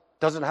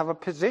doesn't have a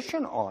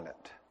position on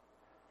it.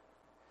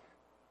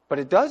 But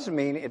it does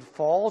mean it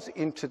falls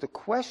into the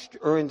question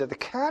or into the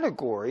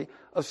category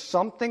of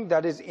something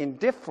that is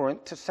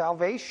indifferent to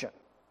salvation.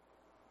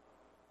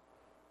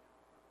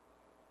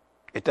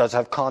 It does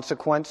have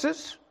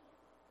consequences,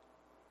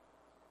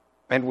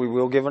 and we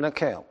will give an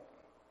account.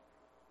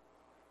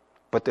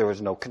 But there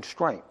is no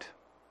constraint.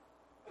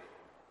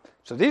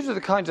 So these are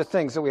the kinds of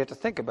things that we have to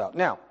think about.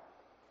 Now,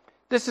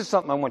 this is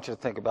something I want you to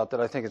think about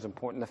that I think is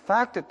important. The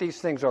fact that these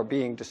things are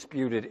being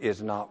disputed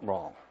is not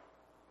wrong.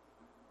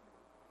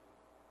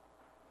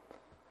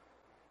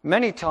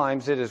 Many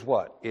times it is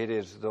what? It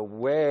is the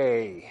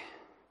way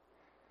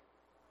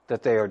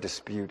that they are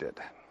disputed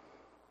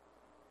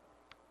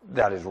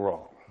that is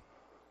wrong.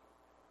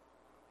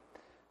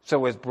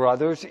 So as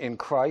brothers in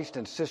Christ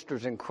and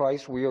sisters in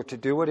Christ, we are to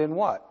do it in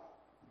what?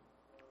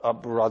 A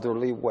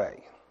brotherly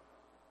way.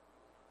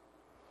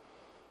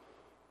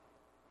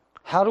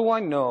 How do I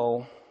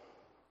know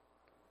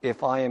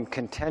if I am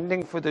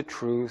contending for the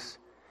truth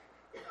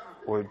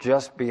or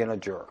just being a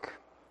jerk?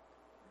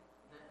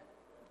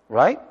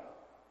 Right?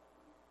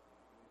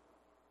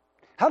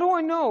 How do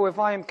I know if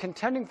I am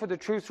contending for the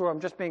truth or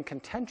I'm just being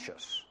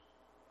contentious?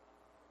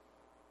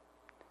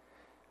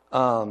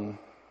 We're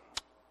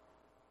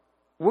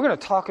going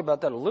to talk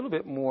about that a little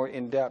bit more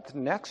in depth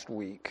next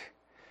week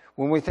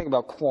when we think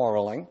about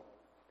quarreling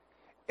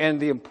and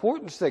the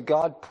importance that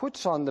God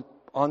puts on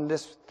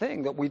this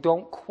thing that we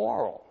don't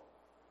quarrel.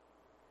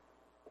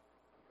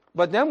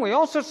 But then we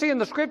also see in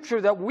the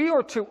Scripture that we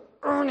are to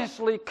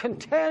earnestly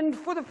contend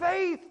for the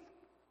faith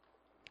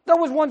that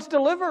was once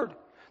delivered,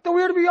 that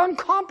we are to be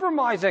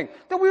uncompromising,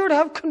 that we are to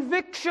have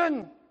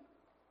conviction.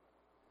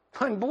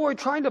 And boy,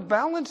 trying to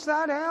balance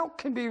that out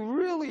can be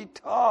really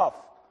tough.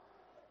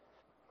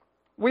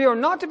 We are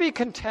not to be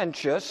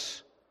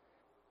contentious.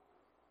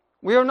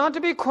 We are not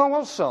to be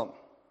quarrelsome.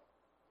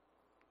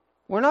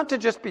 We're not to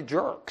just be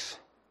jerks.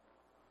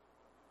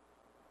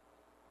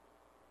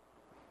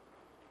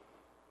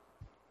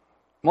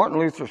 Martin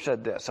Luther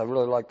said this. I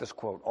really like this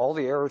quote. All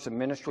the errors of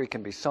ministry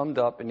can be summed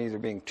up in either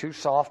being too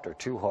soft or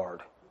too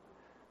hard.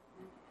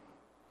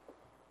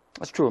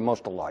 That's true of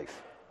most of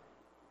life.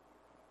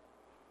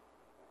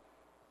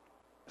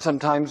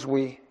 Sometimes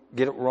we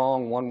get it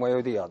wrong one way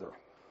or the other.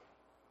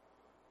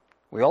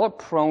 We all are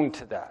prone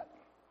to that.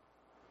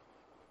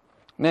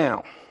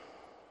 Now,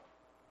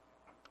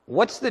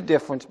 what's the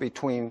difference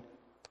between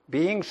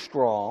being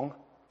strong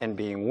and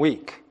being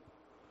weak?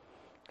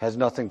 Has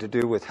nothing to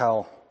do with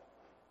how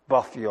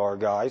buff you are,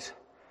 guys.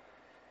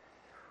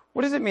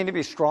 What does it mean to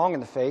be strong in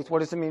the faith? What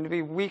does it mean to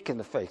be weak in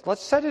the faith?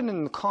 Let's set it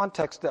in the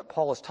context that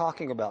Paul is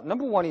talking about.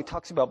 Number one, he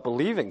talks about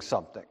believing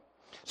something.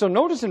 So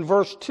notice in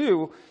verse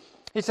 2,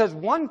 he says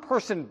one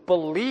person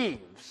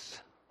believes.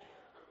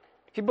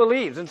 He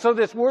believes. And so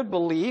this word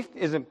belief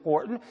is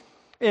important.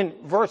 In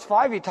verse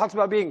 5, he talks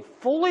about being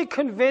fully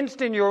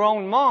convinced in your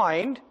own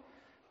mind.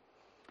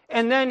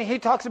 And then he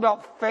talks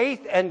about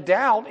faith and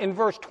doubt in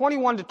verse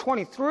 21 to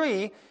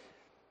 23.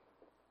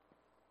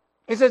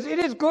 He says, it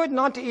is good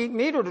not to eat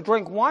meat or to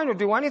drink wine or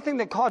do anything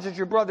that causes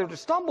your brother to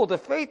stumble. The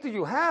faith that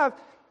you have,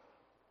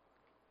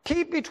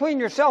 keep between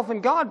yourself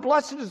and God.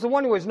 Blessed is the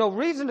one who has no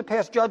reason to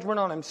pass judgment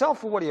on himself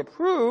for what he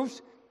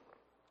approves.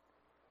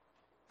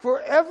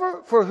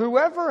 For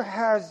whoever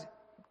has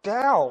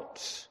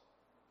doubts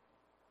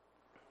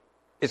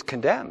is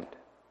condemned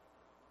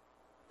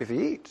if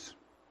he eats.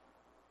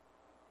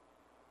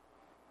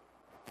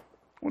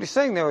 What he's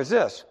saying there is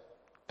this: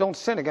 don't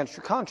sin against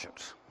your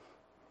conscience.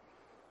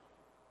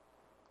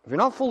 If you're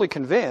not fully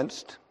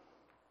convinced,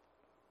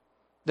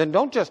 then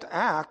don't just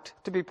act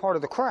to be part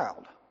of the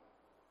crowd.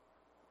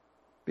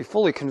 Be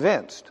fully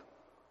convinced.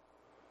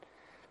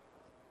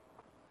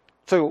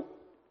 So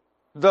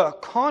the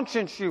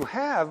conscience you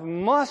have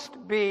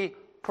must be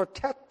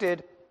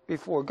protected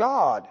before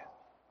God.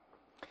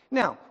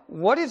 Now,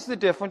 what is the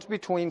difference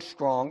between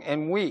strong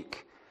and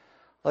weak?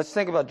 Let's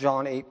think about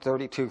John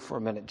 8:32 for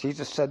a minute.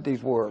 Jesus said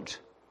these words.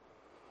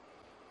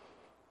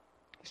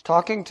 He's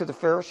talking to the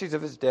Pharisees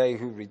of his day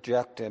who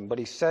reject him, but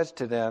he says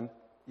to them,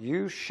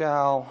 you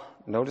shall,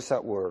 notice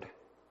that word,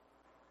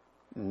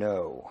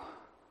 know.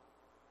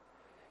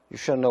 You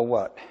shall know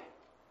what?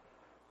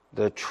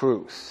 The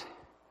truth.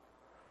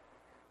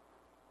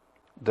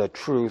 The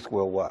truth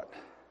will what?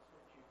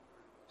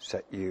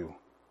 Set you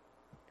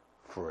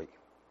free.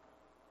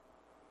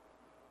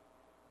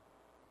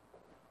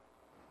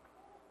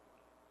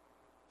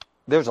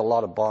 There's a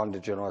lot of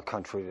bondage in our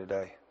country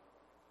today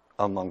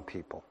among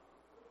people.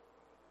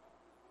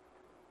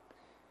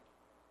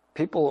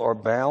 People are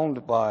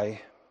bound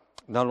by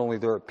not only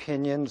their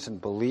opinions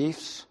and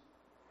beliefs,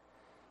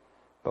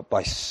 but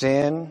by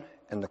sin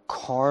and the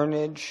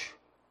carnage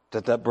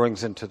that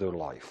brings into their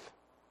life.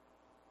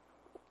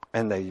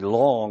 And they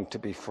long to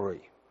be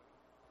free.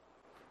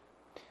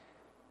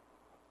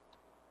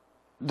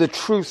 The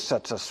truth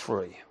sets us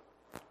free.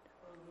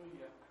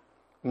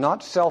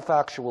 Not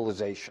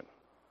self-actualization.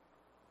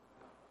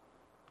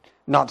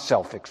 Not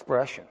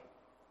self-expression.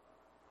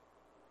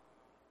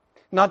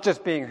 Not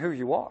just being who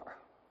you are.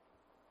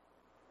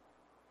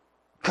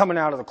 Coming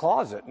out of the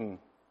closet and,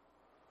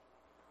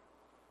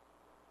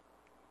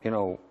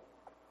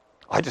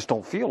 I just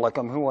don't feel like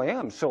I'm who I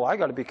am, so I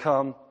got to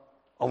become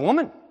a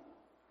woman.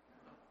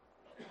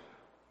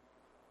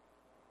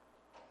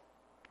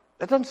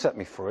 That doesn't set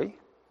me free.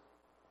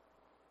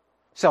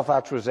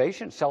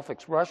 Self-actualization,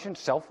 self-expression,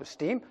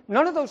 self-esteem,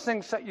 none of those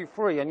things set you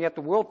free, and yet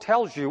the world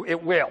tells you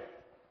it will.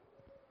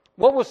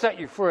 What will set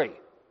you free?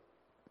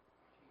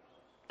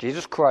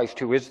 Jesus Christ,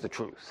 who is the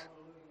truth,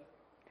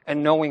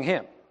 and knowing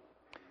him.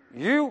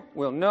 You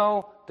will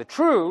know the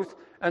truth,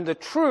 and the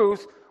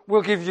truth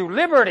will give you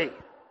liberty.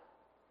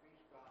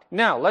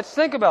 Now, let's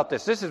think about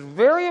this. This is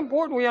very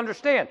important we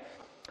understand.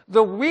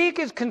 The weak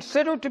is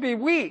considered to be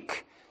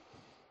weak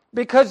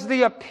because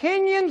the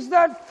opinions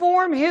that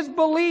form his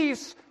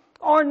beliefs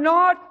are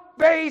not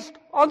based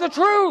on the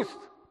truth.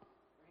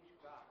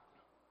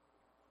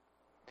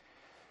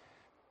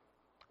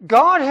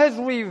 God has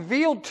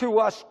revealed to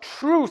us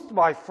truth,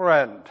 my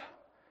friend.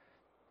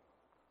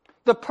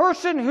 The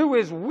person who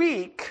is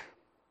weak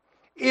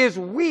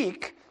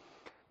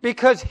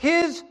because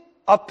his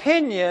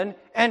opinion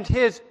and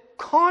his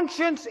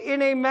conscience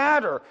in a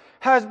matter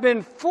has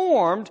been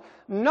formed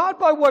not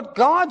by what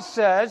God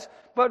says,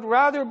 but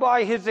rather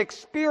by his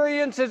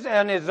experiences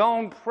and his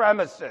own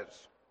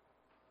premises.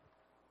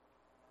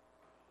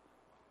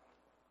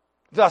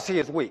 Thus he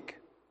is weak.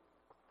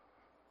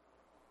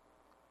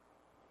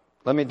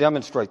 Let me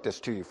demonstrate this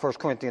to you. 1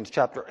 Corinthians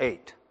chapter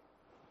 8.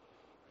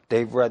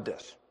 Dave read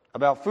this.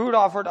 About food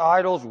offered to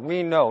idols,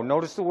 we know.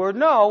 Notice the word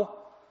know.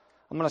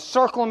 I'm going to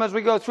circle them as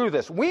we go through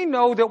this. We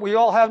know that we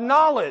all have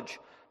knowledge.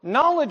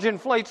 Knowledge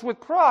inflates with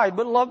pride,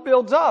 but love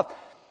builds up.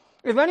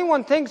 If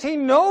anyone thinks he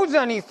knows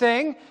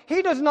anything,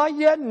 he does not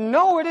yet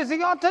know it as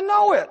he ought to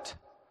know it.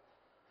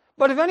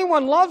 But if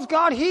anyone loves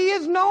God, he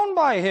is known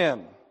by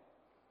him.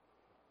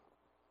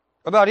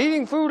 About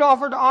eating food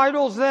offered to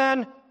idols,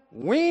 then,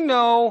 we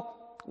know.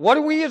 What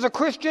do we as a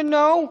Christian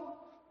know?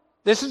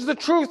 This is the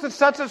truth that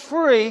sets us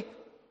free.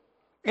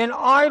 An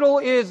idol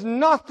is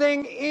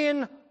nothing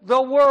in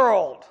the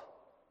world.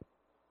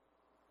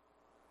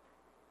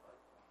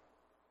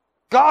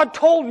 God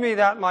told me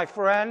that, my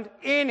friend,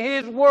 in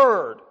his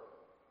word.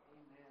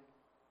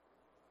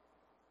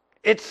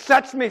 It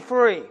sets me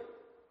free.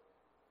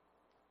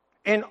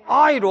 An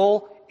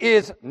idol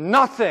is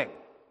nothing.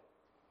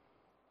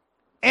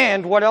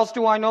 And what else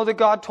do I know that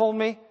God told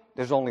me?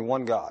 There's only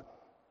one God.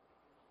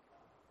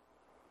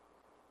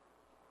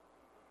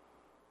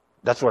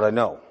 That's what I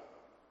know.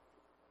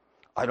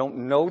 I don't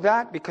know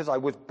that because I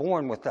was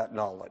born with that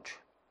knowledge.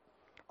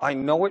 I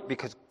know it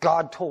because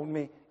God told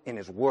me in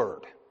his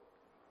word.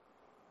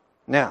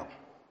 Now,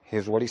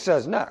 here's what he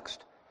says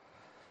next.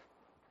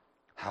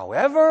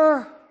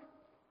 However,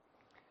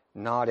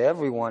 not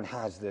everyone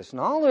has this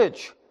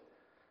knowledge.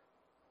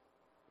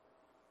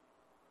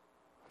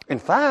 In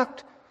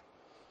fact,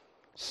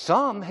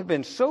 some have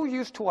been so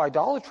used to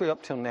idolatry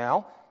up till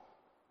now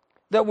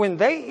that when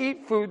they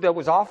eat food that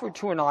was offered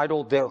to an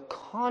idol, their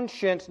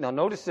conscience, now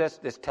notice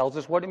this tells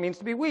us what it means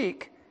to be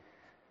weak.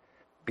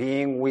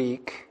 Being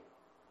weak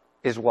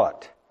is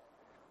what?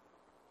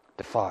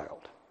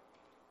 Defiled.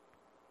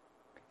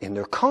 In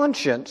their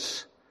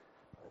conscience,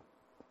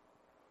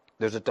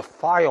 there's a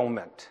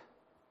defilement.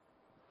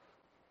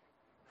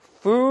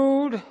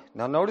 Food,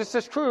 now notice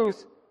this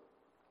truth.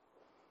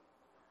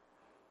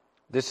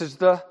 This is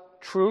the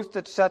truth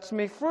that sets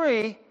me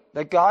free.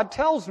 that God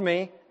tells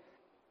me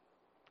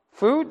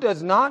food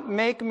does not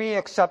make me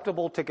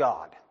acceptable to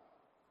God.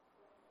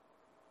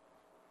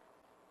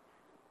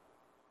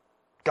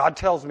 God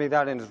tells me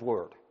that in His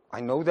Word. I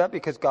know that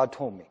because God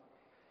told me.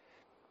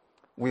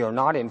 We are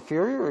not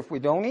inferior if we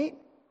don't eat.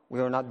 We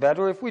are not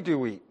better if we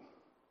do eat.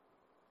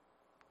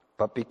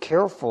 But be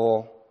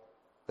careful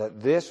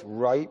that this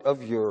right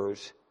of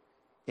yours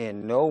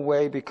in no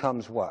way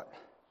becomes what?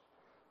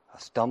 A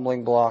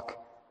stumbling block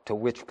to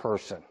which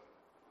person?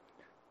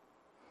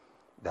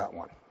 That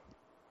one.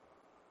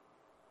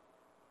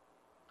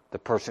 The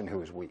person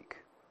who is weak.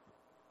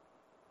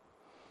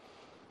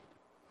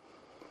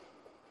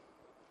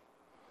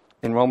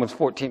 In Romans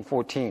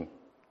 14:14,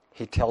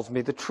 he tells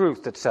me the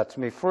truth that sets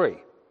me free.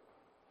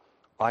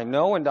 I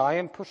know and I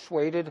am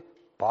persuaded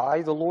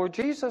by the Lord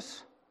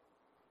Jesus.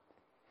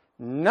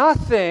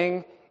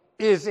 Nothing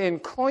is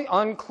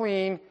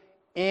unclean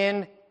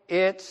in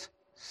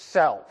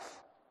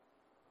itself.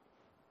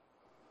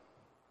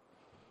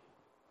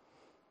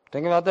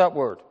 Think about that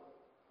word.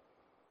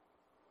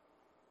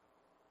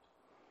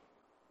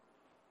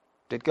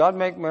 Did God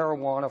make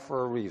marijuana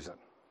for a reason?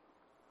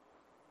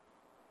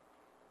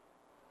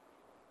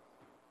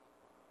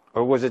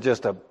 Or was it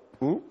just a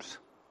oops?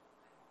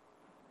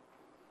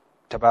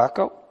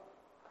 Tobacco?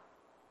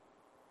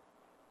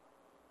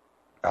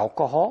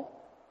 Alcohol?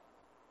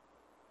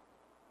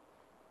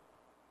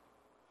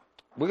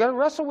 We got to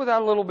wrestle with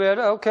that a little bit.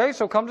 Okay,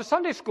 so come to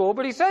Sunday school.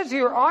 But he says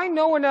here, I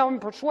know and am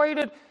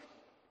persuaded,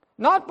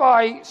 not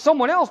by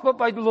someone else, but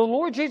by the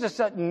Lord Jesus,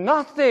 that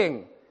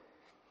nothing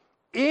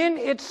in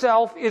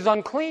itself is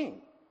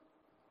unclean.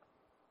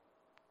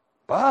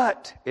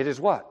 But it is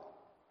what?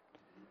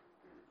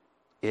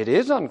 It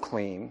is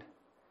unclean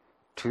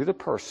to the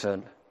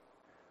person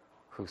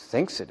who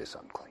thinks it is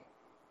unclean.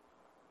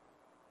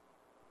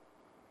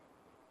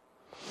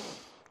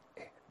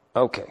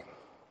 Okay.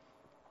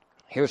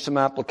 Here's some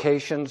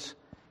applications,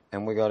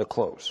 and we got to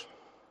close.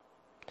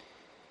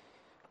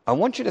 I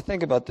want you to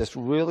think about this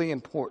really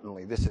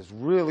importantly. This is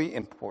really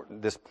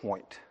important, this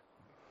point.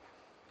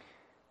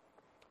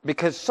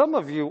 Because some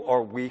of you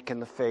are weak in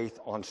the faith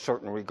on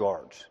certain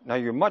regards. Now,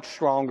 you're much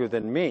stronger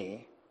than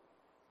me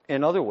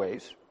in other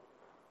ways.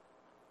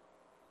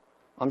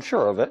 I'm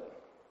sure of it.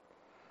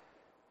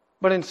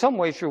 But in some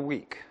ways, you're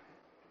weak.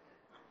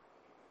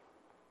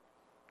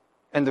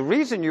 And the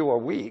reason you are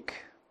weak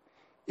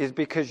is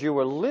because you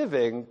are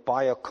living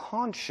by a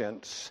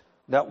conscience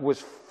that was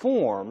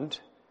formed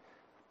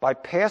by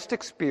past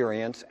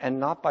experience and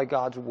not by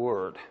God's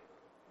Word.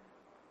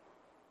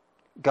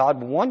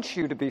 God wants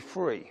you to be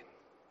free.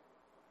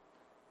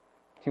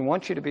 He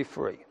wants you to be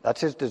free.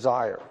 That's His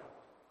desire.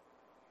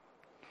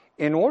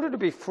 In order to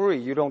be free,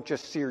 you don't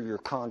just sear your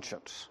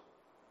conscience.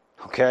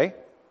 Okay?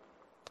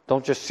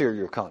 Don't just sear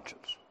your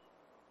conscience.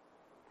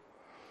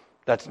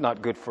 That's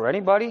not good for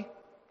anybody.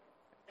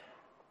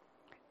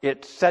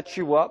 It sets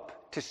you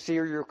up to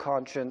sear your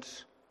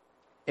conscience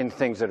in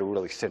things that are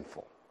really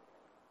sinful.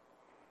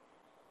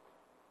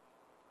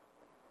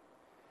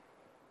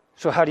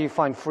 So how do you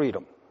find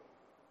freedom?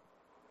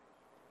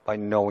 By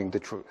knowing the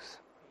truth.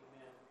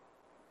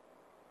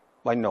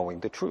 By knowing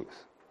the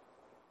truth.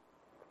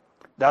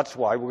 That's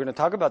why we're going to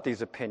talk about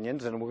these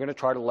opinions and we're going to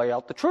try to lay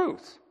out the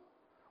truth.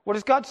 What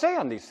does God say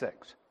on these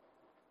things?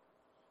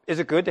 Is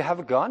it good to have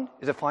a gun?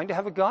 Is it fine to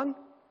have a gun?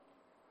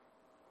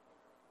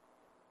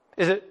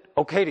 Is it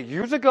okay to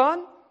use a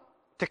gun?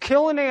 To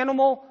kill an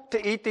animal?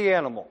 To eat the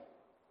animal?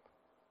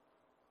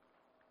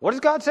 What does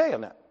God say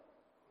on that?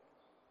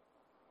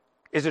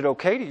 Is it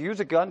okay to use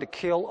a gun to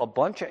kill a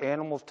bunch of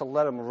animals to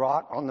let them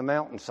rot on the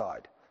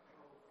mountainside?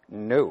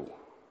 No.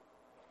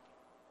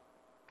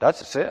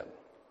 That's a sin.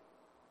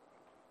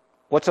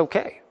 What's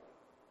okay?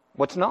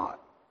 What's not?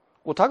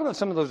 We'll talk about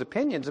some of those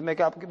opinions and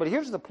make applications, but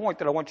here's the point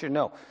that I want you to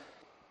know.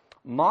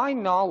 My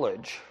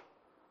knowledge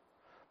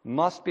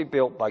must be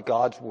built by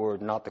God's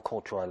Word, not the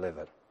culture I live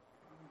in.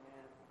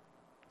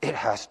 It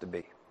has to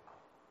be.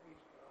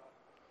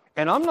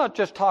 And I'm not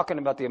just talking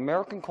about the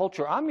American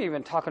culture, I'm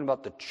even talking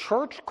about the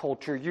church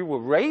culture you were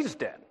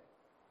raised in.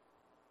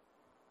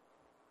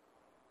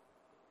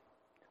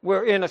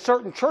 Where in a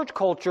certain church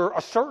culture,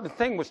 a certain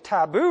thing was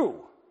taboo.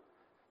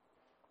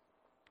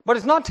 But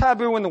it's not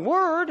taboo in the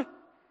Word,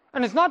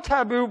 and it's not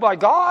taboo by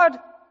God,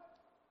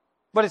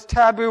 but it's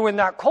taboo in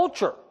that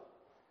culture.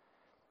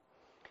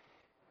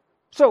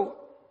 So,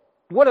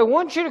 what I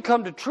want you to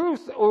come to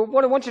truth, or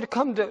what I want you to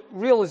come to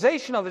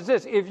realization of is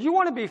this. If you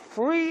want to be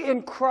free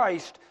in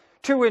Christ,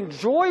 to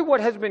enjoy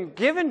what has been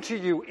given to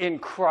you in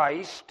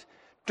Christ,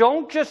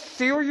 don't just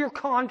sear your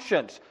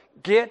conscience.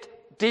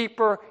 Get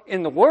deeper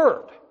in the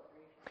Word.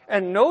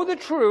 And know the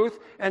truth,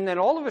 and then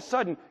all of a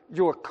sudden,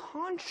 your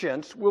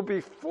conscience will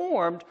be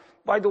formed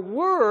by the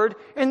Word,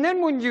 and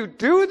then when you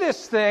do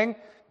this thing,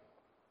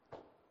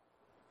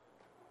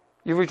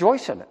 you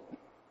rejoice in it.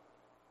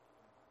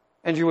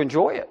 And you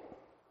enjoy it.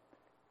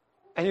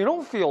 And you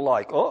don't feel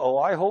like,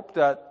 I hope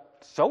that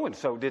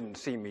so-and-so didn't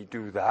see me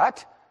do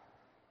that.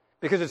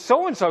 Because if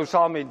so-and-so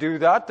saw me do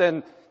that,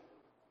 then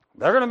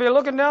they're going to be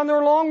looking down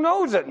their long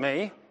nose at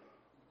me.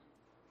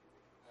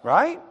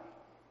 Right?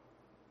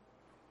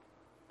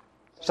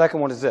 Second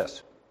one is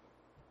this.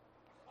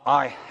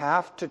 I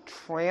have to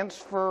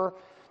transfer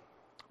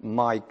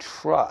my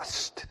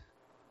trust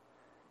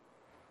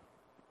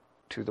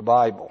to the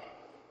Bible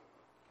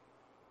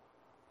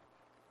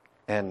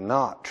and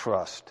not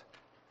trust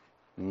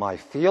my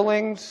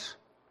feelings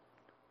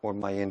or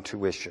my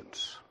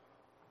intuitions.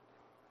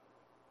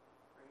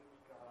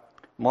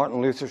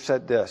 Martin Luther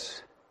said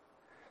this,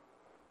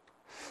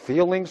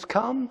 feelings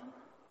come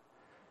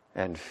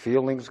and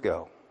feelings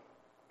go.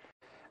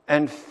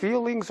 And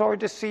feelings are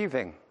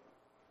deceiving.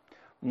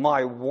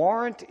 My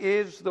warrant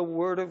is the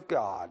Word of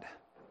God.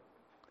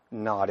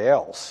 Naught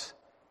else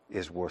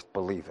is worth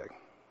believing.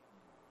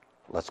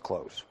 Let's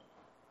close.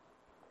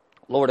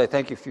 Lord, I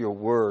thank you for your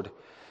word.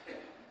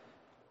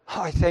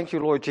 I thank you,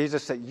 Lord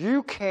Jesus, that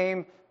you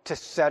came to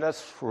set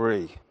us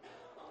free.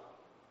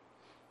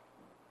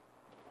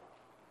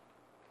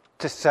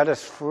 To set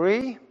us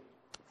free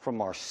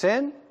from our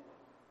sin.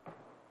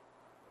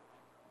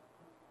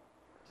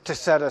 To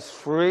set us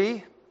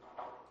free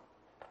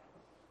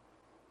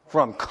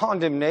from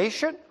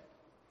condemnation.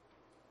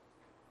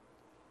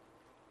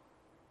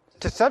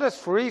 To set us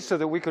free so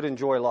that we could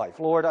enjoy life.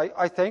 Lord,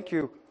 I thank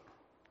you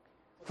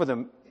for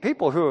the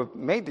people who have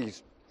made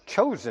these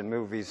chosen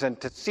movies and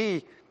to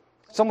see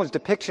someone's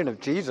depiction of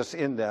Jesus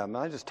in them.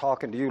 I'm just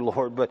talking to you,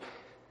 Lord,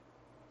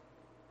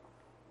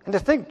 and to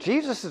think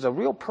Jesus is a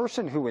real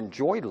person who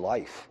enjoyed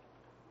life.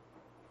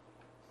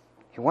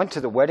 He went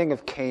to the wedding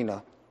of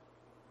Cana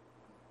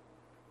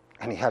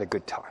and he had a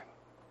good time.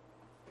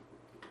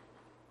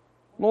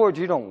 Lord,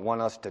 you don't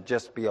want us to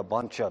just be a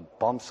bunch of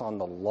bumps on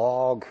the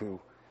log who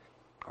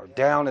are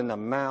down in the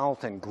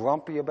mouth and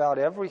grumpy about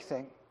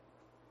everything,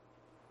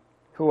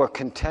 who are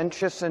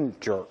contentious and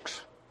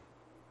jerks.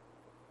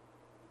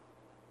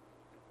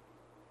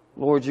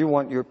 Lord, you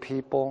want your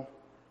people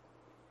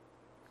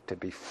to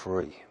be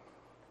free.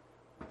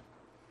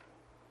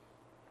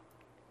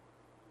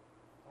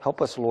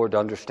 Help us, Lord, to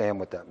understand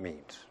what that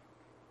means.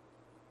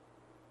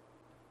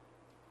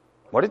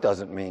 What it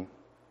doesn't mean.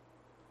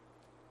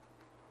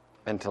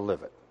 And to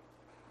live it.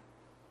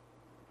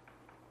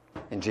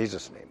 In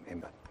Jesus' name,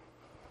 amen.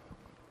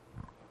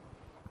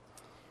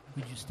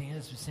 Would you stand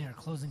as we sing our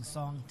closing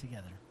song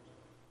together?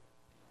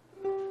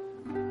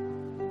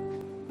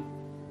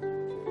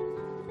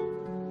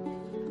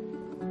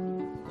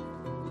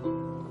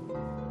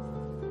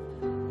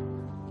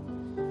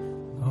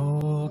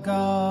 Oh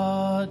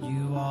God,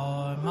 you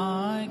are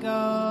my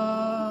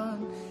God,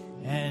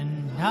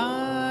 and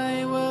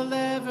I will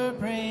ever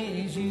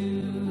praise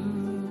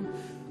you.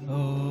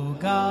 Oh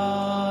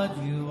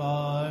God, you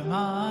are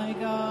my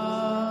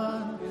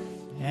God,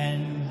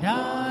 and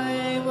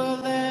I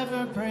will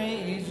ever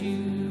praise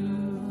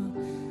you.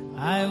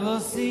 I will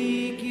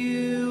seek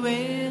you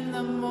in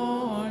the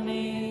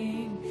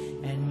morning,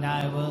 and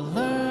I will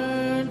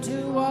learn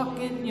to walk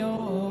in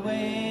your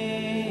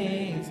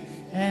ways,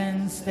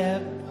 and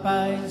step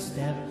by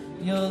step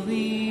you'll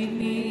lead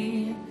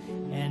me,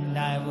 and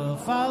I will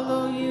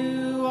follow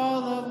you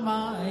all of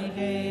my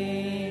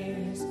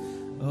days.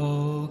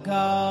 Oh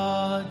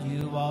God,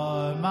 you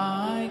are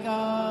my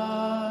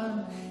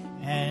God,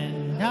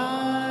 and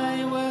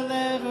I will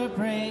ever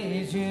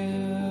praise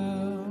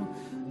you.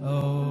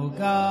 Oh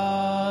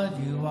God,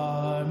 you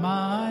are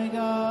my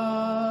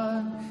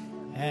God,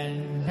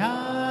 and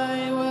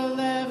I will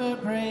ever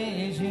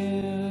praise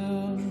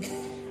you.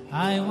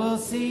 I will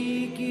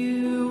seek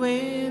you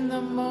in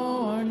the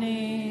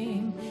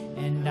morning,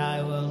 and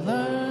I will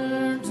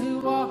learn to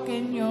walk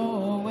in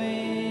your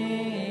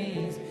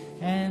ways,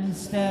 and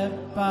step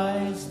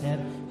by step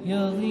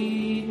you'll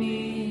lead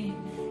me,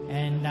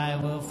 and I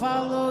will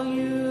follow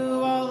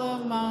you all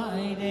of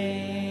my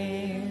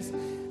days.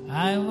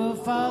 I will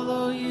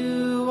follow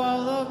you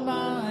all of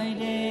my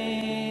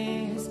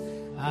days.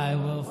 I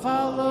will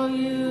follow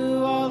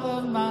you all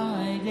of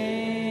my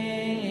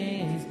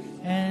days,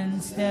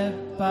 and step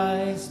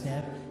by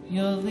step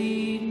you'll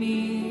lead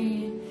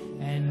me,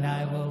 and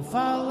I will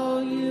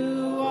follow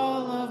you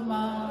all of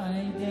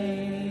my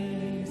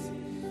days.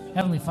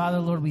 Heavenly Father,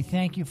 Lord, we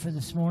thank you for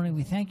this morning.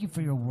 We thank you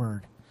for your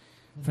word,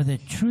 for the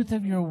truth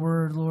of your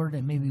word, Lord,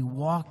 and may we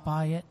walk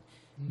by it.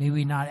 May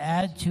we not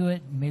add to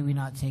it. May we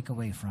not take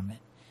away from it,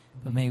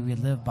 but may we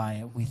live by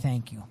it. We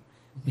thank you.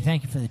 We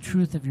thank you for the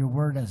truth of your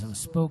word as it was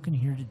spoken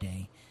here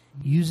today.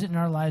 Use it in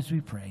our lives,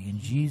 we pray. In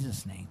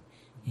Jesus' name,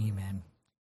 amen.